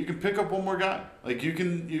market, but you can pick up one more guy. Like you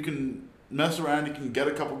can mess around, you can get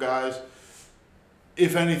a couple guys.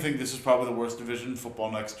 If anything, this is probably the worst division in football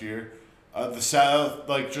next year. The South,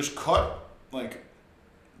 just cut. The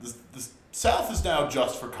South is now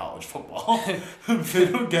just for college football. They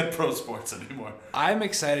don't get pro sports anymore. I'm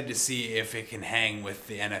excited to see if it can hang with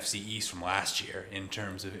the NFC East from last year in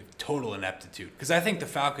terms of total ineptitude. Because I think the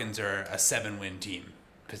Falcons are a 7-win team,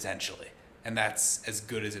 potentially. And that's as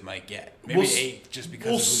good as it might get. Maybe 8 just because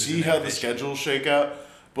we'll see how the schedules shake out.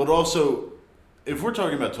 But also, if we're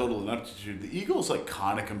talking about total ineptitude, the Eagles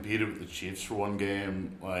kind of competed with the Chiefs for one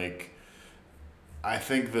game. I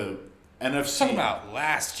think the NFC. Talking about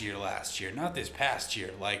last year, not this past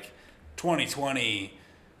year. 2020,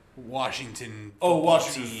 Washington.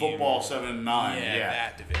 Washington's team. Football 7-9. Yeah,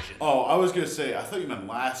 that division. Oh, I was gonna say. I thought you meant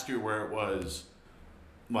last year where it was.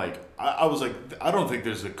 I was like, I don't think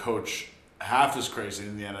there's a coach half as crazy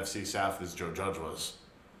in the NFC South as Joe Judge was.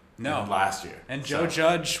 No. Last year. And Joe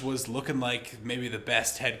Judge was looking like maybe the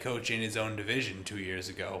best head coach in his own division 2 years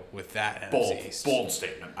ago with that NFC East. Bold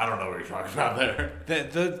statement. I don't know what you're talking about there.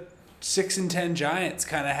 The 6-10 Giants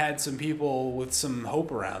kind of had some people with some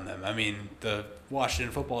hope around them. I mean, the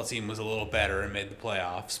Washington football team was a little better and made the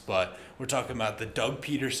playoffs, but we're talking about the Doug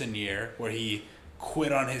Peterson year where he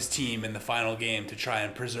quit on his team in the final game to try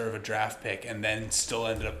and preserve a draft pick and then still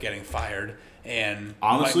ended up getting fired. And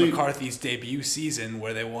honestly, Mike McCarthy's debut season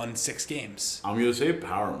where they won 6 games. I'm gonna say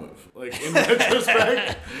power move.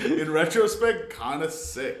 In retrospect, kind of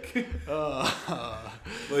sick.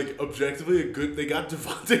 Objectively, they got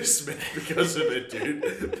Devontae Smith because of it, dude.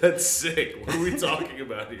 That's sick. What are we talking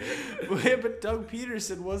about here? Yeah, but Doug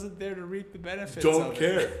Peterson wasn't there to reap the benefits. Don't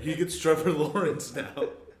care. He gets Trevor Lawrence now.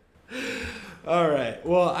 All right.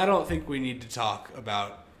 Well, I don't think we need to talk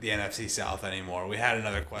about the NFC South anymore. We had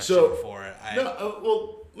another question before it.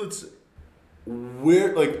 We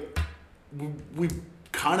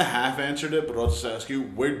kind of half answered it, but I'll just ask you,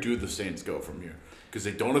 where do the Saints go from here? Because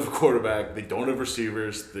they don't have a quarterback, they don't have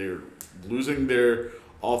receivers, they're losing their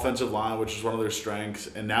offensive line, which is one of their strengths,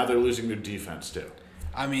 and now they're losing their defense too.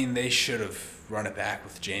 I mean, they should have run it back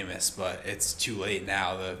with Jameis, but it's too late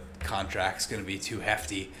now. The contract's going to be too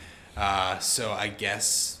hefty. So I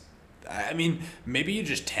guess, maybe you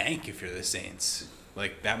just tank if you're the Saints.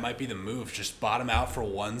 That might be the move. Just bottom out for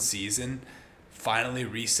one season, finally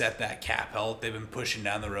reset that cap held they've been pushing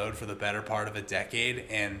down the road for the better part of a decade,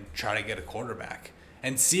 and try to get a quarterback.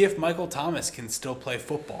 And see if Michael Thomas can still play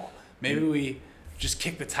football. Maybe we just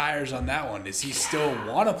kick the tires on that one. Does he still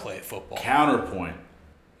want to play football? Counterpoint.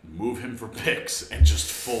 move him for picks and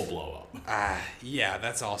just full blow up. Yeah,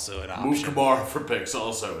 that's also an option. Move Kamara for picks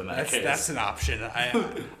also in that case. That's an option.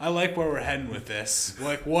 I like where we're heading with this.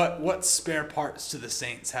 Like, what spare parts do the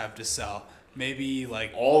Saints have to sell? Maybe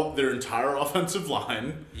like all their entire offensive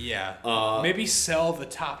line. Yeah. Maybe sell the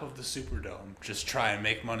top of the Superdome. Just try and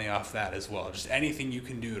make money off that as well. Just anything you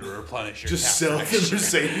can do to replenish your just cap sell the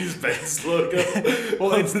Mercedes-Benz logo.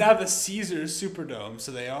 Well, it's now the Caesars Superdome,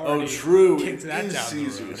 so they already kicked that down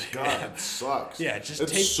Caesars. the road. God, it sucks. Yeah, just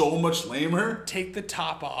it's so much lamer. Take the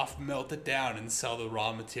top off, melt it down, and sell the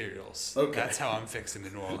raw materials. Okay. That's how I'm fixing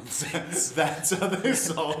the New Orleans Saints. That's how they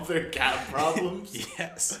solve their cap problems?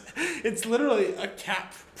 Yes. It's literally a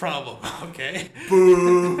cap problem, okay?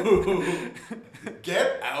 Boo!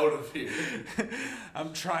 Get out of here.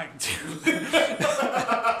 I'm trying to.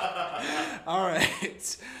 All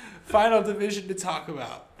right. Final division to talk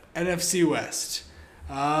about. NFC West.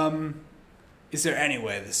 Is there any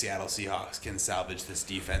way the Seattle Seahawks can salvage this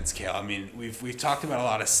defense, Kale? I mean, we've talked about a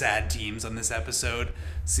lot of sad teams on this episode.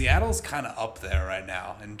 Seattle's kind of up there right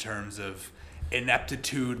now in terms of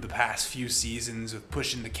ineptitude the past few seasons with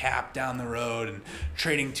pushing the cap down the road and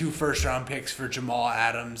trading 2 first-round picks for Jamal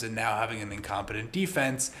Adams and now having an incompetent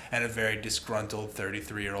defense and a very disgruntled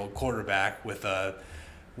 33-year-old quarterback with a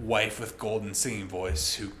wife with golden singing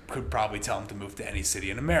voice who could probably tell him to move to any city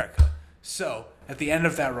in America. So, at the end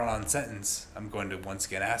of that run-on sentence, I'm going to once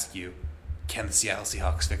again ask you, can the Seattle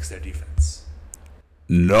Seahawks fix their defense?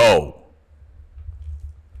 No.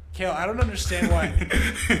 Kale, I don't understand why.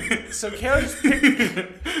 So Kale just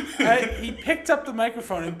picked up the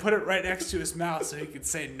microphone and put it right next to his mouth so he could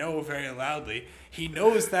say no very loudly. He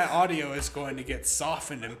knows that audio is going to get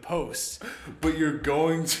softened in post. But you're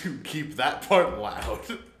going to keep that part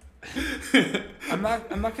loud. I'm not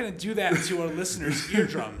going to do that to our listeners'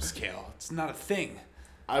 eardrums, Kale. It's not a thing.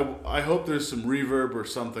 I hope there's some reverb or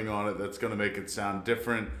something on it that's going to make it sound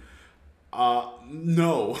different.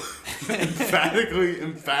 No. emphatically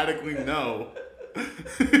no.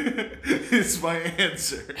 Is my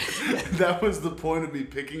answer. That was the point of me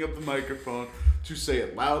picking up the microphone to say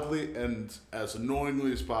it loudly and as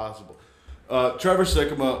annoyingly as possible. Trevor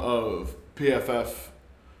Sikkema of PFF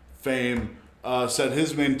fame said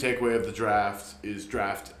his main takeaway of the draft is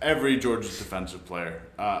draft every Georgia's defensive player.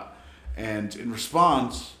 And in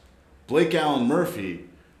response, Blake Allen Murphy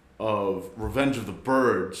of Revenge of the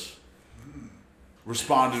Birds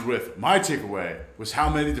responded with, my takeaway was how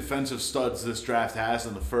many defensive studs this draft has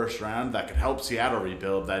in the first round that could help Seattle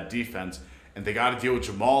rebuild that defense, and they got to deal with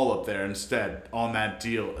Jamal up there instead on that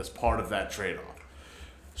deal as part of that trade-off.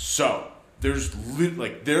 So, there's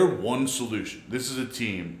their one solution. This is a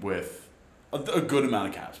team with a good amount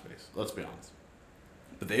of cap space, let's be honest.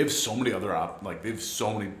 But they have so many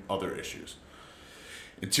other issues.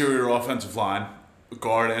 Interior offensive line,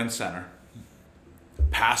 guard and center,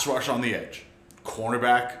 pass rush on the edge,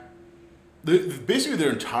 cornerback, basically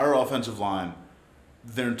their entire offensive line,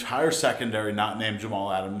 their entire secondary not named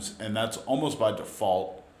Jamal Adams, and that's almost by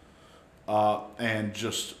default, and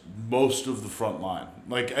just most of the front line.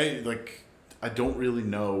 I don't really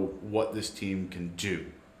know what this team can do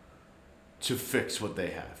to fix what they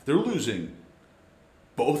have. They're losing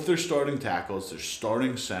both their starting tackles, their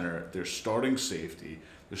starting center, their starting safety,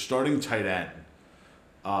 their starting tight end.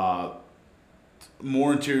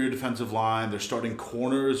 More interior defensive line. They're starting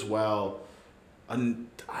corner as well. And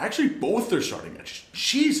actually, both their starting edges.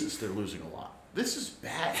 Jesus, they're losing a lot. This is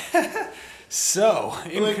bad. So,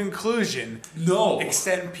 in conclusion, no.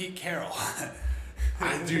 Extend Pete Carroll.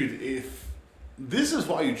 Dude, if this is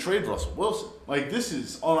why you trade Russell Wilson. This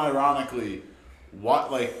is unironically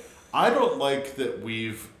what, I don't like that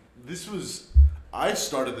I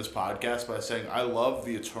started this podcast by saying I love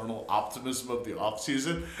the eternal optimism of the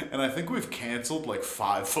offseason, and I think we've canceled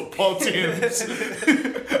 5 football teams.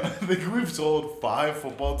 I think we've told 5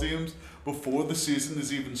 football teams before the season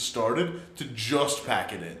has even started to just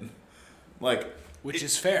pack it in. Which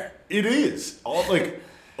is fair. It is.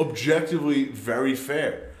 Objectively very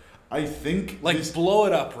fair. I think blow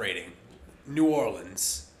it up rating. New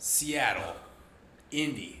Orleans, Seattle,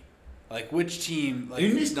 Indy. Which team?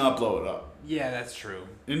 Indy's not blow it up. Yeah, that's true.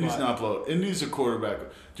 Indy's not blow it. Indy's a quarterback.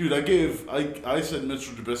 Dude, I said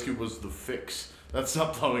Mitchell Trubisky was the fix. That's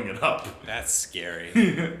not blowing it up. That's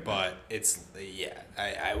scary. But it's,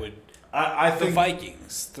 I would. I think the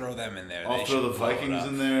Vikings, throw them in there. I'll throw the Vikings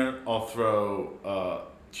in there. I'll throw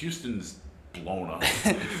Houston's blown up.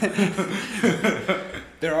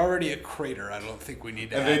 They're already a crater. I don't think we need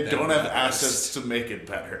to. And they don't have assets to make it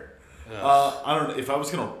better. I don't know. If I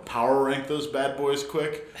was going to power rank those bad boys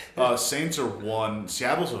quick, Saints are 1.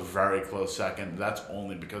 Seattle's a very close second. That's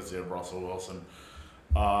only because they have Russell Wilson.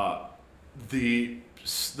 The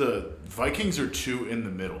Vikings are 2 in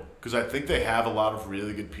the middle because I think they have a lot of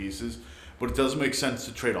really good pieces, but it doesn't make sense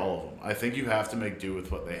to trade all of them. I think you have to make do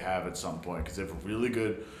with what they have at some point because they have a really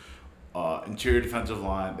good interior defensive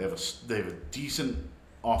line. They have a decent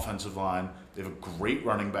offensive line. They have a great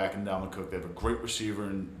running back in Dalvin Cook. They have a great receiver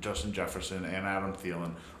in Justin Jefferson and Adam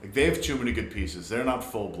Thielen. Like, they have too many good pieces. They're not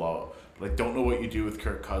full blowout. But I don't know what you do with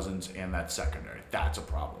Kirk Cousins and that secondary. That's a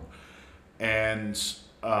problem. And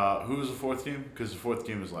who was the fourth team? Because the fourth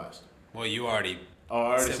team is last. Well, you already. Oh,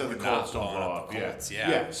 I already said the Colts don't blow up.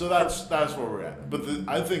 Yeah. So that's where we're at. But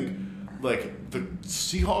I think like the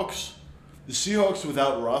Seahawks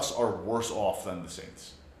without Russ are worse off than the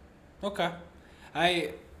Saints. Okay,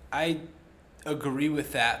 I agree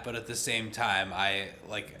with that, but at the same time, I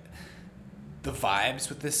like the vibes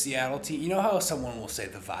with the Seattle team. You know how someone will say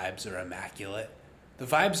the vibes are immaculate? The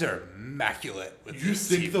vibes are immaculate with this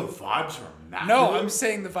team. You think the vibes are immaculate? No, I'm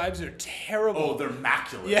saying the vibes are terrible. Oh, they're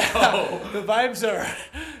immaculate. Yeah, Oh. the vibes are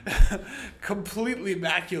completely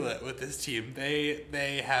immaculate with this team.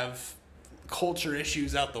 They have culture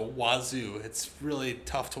issues out the wazoo. It's really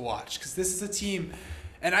tough to watch because this is a team,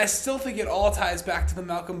 and I still think it all ties back to the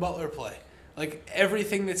Malcolm Butler play. Like,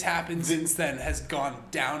 everything that's happened since then has gone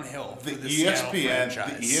downhill for the Seattle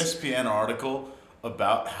franchise. The ESPN article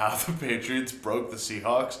about how the Patriots broke the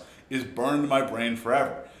Seahawks is burned in my brain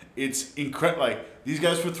forever. It's incredible. Like, these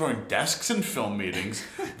guys were throwing desks in film meetings.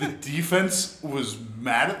 The defense was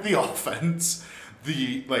mad at the offense.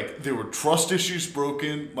 There were trust issues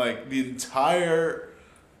broken. Like, the entire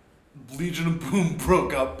Legion of Boom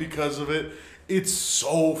broke up because of it. It's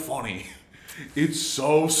so funny. It's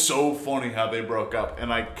so funny how they broke up,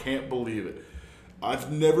 and I can't believe it.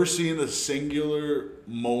 I've never seen a singular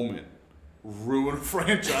moment ruin a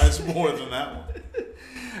franchise more than that one.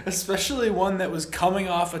 Especially one that was coming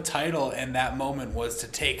off a title, and that moment was to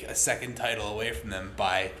take a second title away from them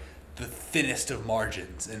by the thinnest of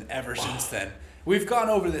margins. And ever since then, we've gone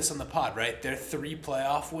over this on the pod, right? Their 3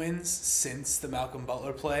 playoff wins since the Malcolm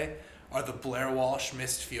Butler play are the Blair Walsh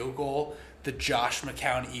missed field goal, the Josh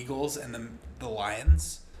McCown Eagles, and the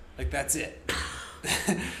Lions. Like, that's it.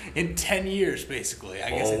 In 10 years, basically. I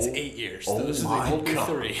guess it's 8 years. Those are the only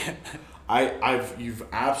 3. You've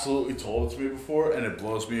absolutely told it to me before, and it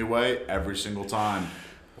blows me away every single time.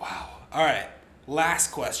 Wow. All right.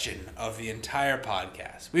 Last question of the entire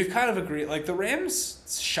podcast. We've kind of agreed, like, the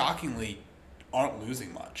Rams shockingly aren't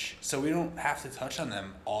losing much, so we don't have to touch on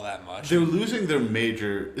them all that much. They're losing their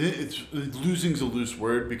major. Losing's a loose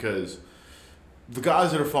word because the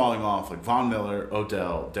guys that are falling off, like Von Miller,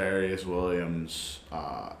 Odell, Darius Williams,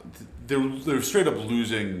 they're straight up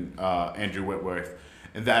losing Andrew Whitworth.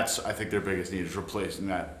 And that's, I think, their biggest need is replacing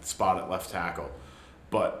that spot at left tackle.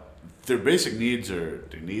 But their basic needs are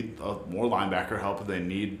they need more linebacker help and they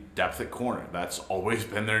need depth at corner. That's always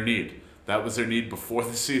been their need. That was their need before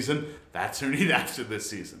the season. That's their need after this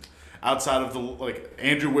season. Outside of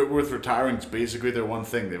Andrew Whitworth retiring is basically their one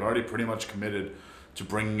thing. They've already pretty much committed to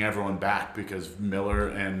bringing everyone back because Miller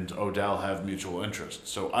and Odell have mutual interest.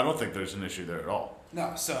 So I don't think there's an issue there at all.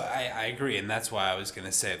 No, so I agree, and that's why I was going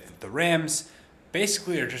to say that the Rams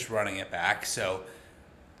basically are just running it back. So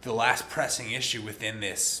the last pressing issue within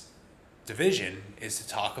this division is to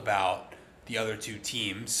talk about the other 2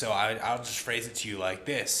 teams. So I'll just phrase it to you like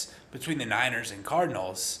this. Between the Niners and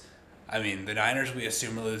Cardinals, I mean, the Niners, we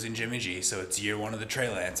assume, are losing Jimmy G, so it's year 1 of the Trey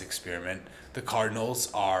Lance experiment. The Cardinals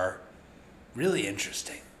are really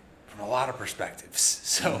interesting from a lot of perspectives.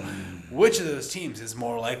 So which of those teams is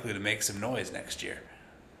more likely to make some noise next year?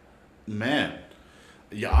 Man.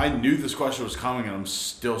 Yeah, I knew this question was coming, and I'm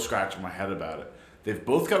still scratching my head about it. They've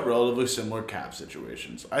both got relatively similar cap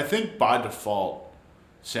situations. I think by default,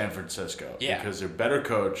 San Francisco. Yeah. Because they're better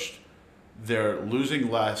coached, they're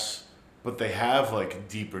losing less, but they have,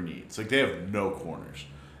 deeper needs. They have no corners.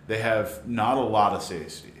 They have not a lot of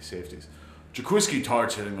safeties. Jaquiski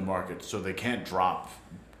Tartt's hitting the market, so they can't drop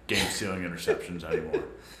game-stealing interceptions anymore.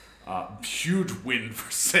 Huge win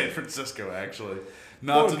for San Francisco, actually.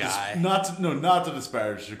 Not to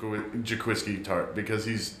disparage Jaquiski Tartt because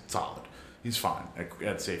he's solid. He's fine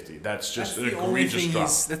at safety. That's just an egregious drop.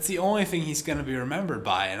 That's the only thing he's going to be remembered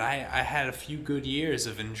by. And I had a few good years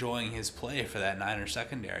of enjoying his play for that Niners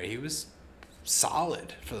secondary. He was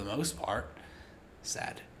solid for the most part.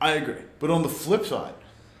 Sad. I agree. But on the flip side,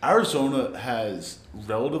 Arizona has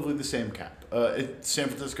relatively the same cap. San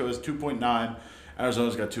Francisco has 2.9.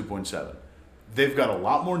 Arizona's got 2.7. They've got a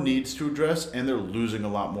lot more needs to address, and they're losing a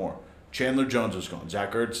lot more. Chandler Jones is gone.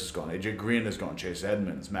 Zach Ertz is gone. AJ Green is gone. Chase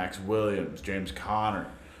Edmonds, Max Williams, James Conner,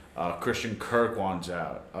 Christian Kirk wants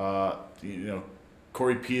out.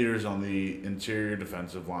 Corey Peters on the interior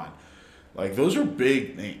defensive line. Like, those are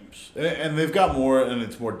big names. And they've got more, and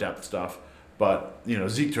it's more depth stuff. But,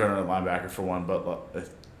 Zeke Turner at linebacker for one, but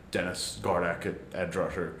Dennis Gardeck at edge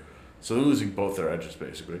rusher. So they're losing both their edges,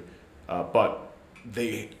 basically. But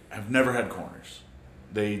they have never had corners.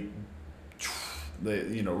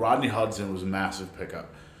 Rodney Hudson was a massive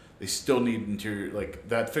pickup. They still need interior,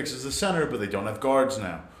 that fixes the center, but they don't have guards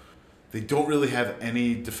now. They don't really have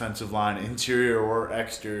any defensive line, interior or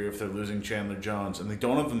exterior, if they're losing Chandler Jones, and they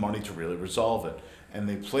don't have the money to really resolve it. And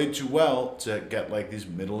they played too well to get these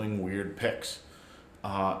middling weird picks.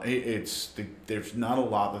 There's not a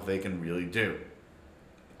lot that they can really do.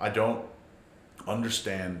 I don't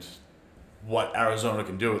understand what Arizona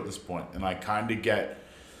can do at this point, and I kind of get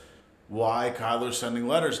why Kyler's sending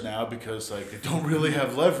letters now, because they don't really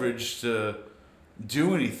have leverage to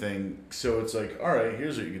do anything. So it's all right,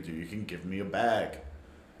 here's what you can do. You can give me a bag,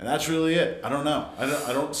 and that's really it. I don't know.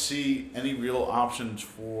 I don't see any real options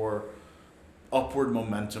for upward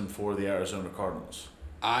momentum for the Arizona Cardinals.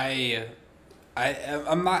 I'm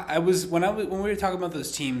not. When we were talking about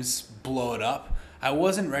those teams blow it up, I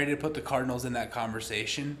wasn't ready to put the Cardinals in that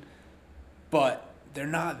conversation, but they're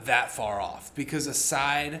not that far off, because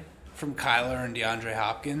aside from Kyler and DeAndre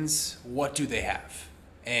Hopkins, what do they have?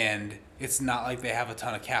 And it's not like they have a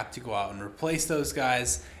ton of cap to go out and replace those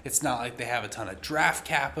guys. It's not like they have a ton of draft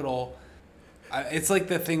capital. It's like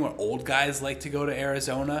the thing where old guys like to go to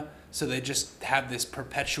Arizona, so they just have this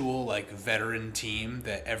perpetual veteran team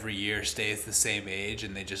that every year stays the same age,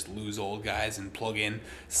 and they just lose old guys and plug in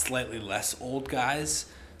slightly less old guys.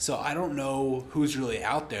 So I don't know who's really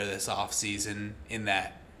out there this offseason in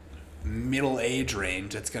that middle age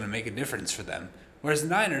range that's going to make a difference for them. Whereas the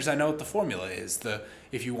Niners, I know what the formula is.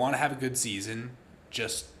 If you want to have a good season,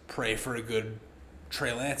 just pray for a good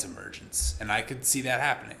Trey Lance emergence. And I could see that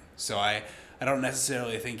happening. So I don't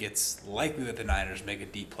necessarily think it's likely that the Niners make a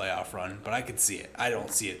deep playoff run, but I could see it. I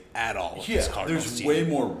don't see it at all with this Cardinals there's team. way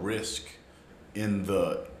more risk in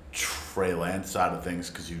the Trey Lance side of things,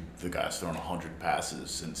 because the guy's thrown 100 passes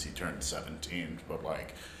since he turned 17. But,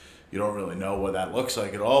 you don't really know what that looks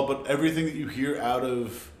like at all. But everything that you hear out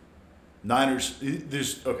of Niners,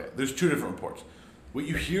 there's two different reports. What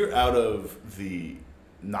you hear out of the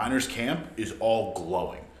Niners camp is all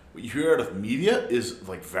glowing. What you hear out of media is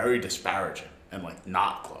very disparaging and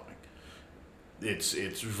not glowing.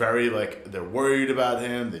 It's very they're worried about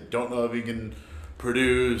him. They don't know if he can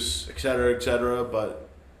produce, et cetera, but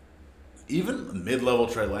even mid-level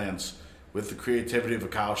Trey Lance, with the creativity of a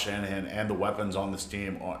Kyle Shanahan and the weapons on this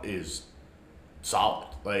team, is solid.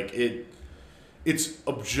 It's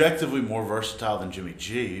objectively more versatile than Jimmy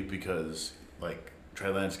G, because Trey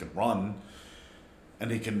Lance can run, and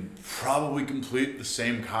he can probably complete the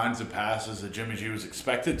same kinds of passes that Jimmy G was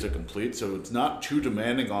expected to complete. So it's not too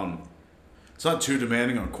demanding on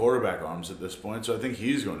quarterback arms at this point. So I think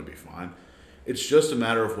he's going to be fine. It's just a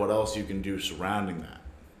matter of what else you can do surrounding that.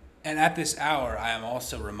 And at this hour, I am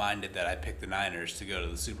also reminded that I picked the Niners to go to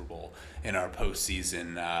the Super Bowl in our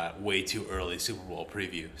postseason way too early Super Bowl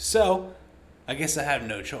preview. So I guess I have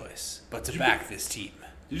no choice but to back this team.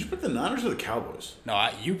 Did you pick the Niners or the Cowboys?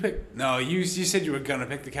 You said you were going to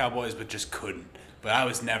pick the Cowboys, but just couldn't. But I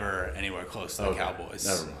was never anywhere close to the Cowboys.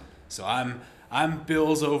 Never mind. So I'm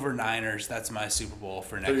Bills over Niners. That's my Super Bowl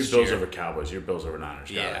for next year. You're Bills over Cowboys. You're Bills over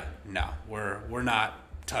Niners. Yeah. No, we're not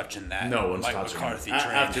touching that. No one's Mike touching McCarthy it.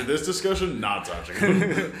 train. After this discussion, not touching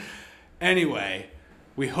it. Anyway,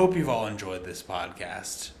 we hope you've all enjoyed this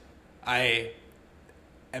podcast. I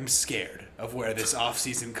am scared of where this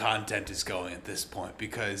off-season content is going at this point,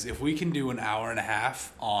 because if we can do an hour and a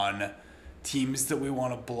half on teams that we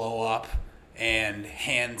want to blow up and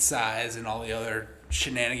hand size and all the other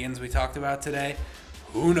shenanigans we talked about today,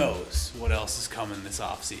 who knows what else is coming this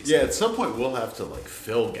offseason. Yeah, at some point we'll have to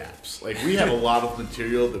fill gaps. We have a lot of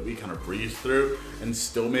material that we kind of breezed through and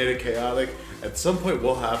still made it chaotic. At some point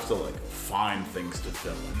we'll have to find things to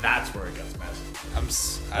fill, and that's where it gets messy.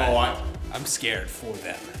 I'm scared for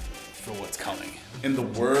them, for what's coming. In the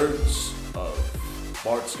words of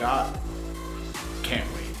Bart Scott, can't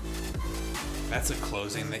wait. That's a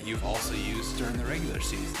closing that you've also used during the regular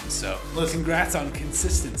season. So congrats on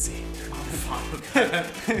consistency. I'm fine with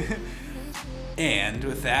that. And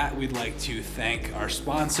with that, we'd like to thank our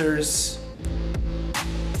sponsors.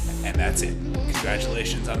 And that's it.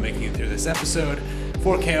 Congratulations on making it through this episode.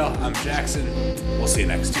 For Kale, I'm Jackson. We'll see you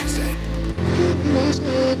next Tuesday.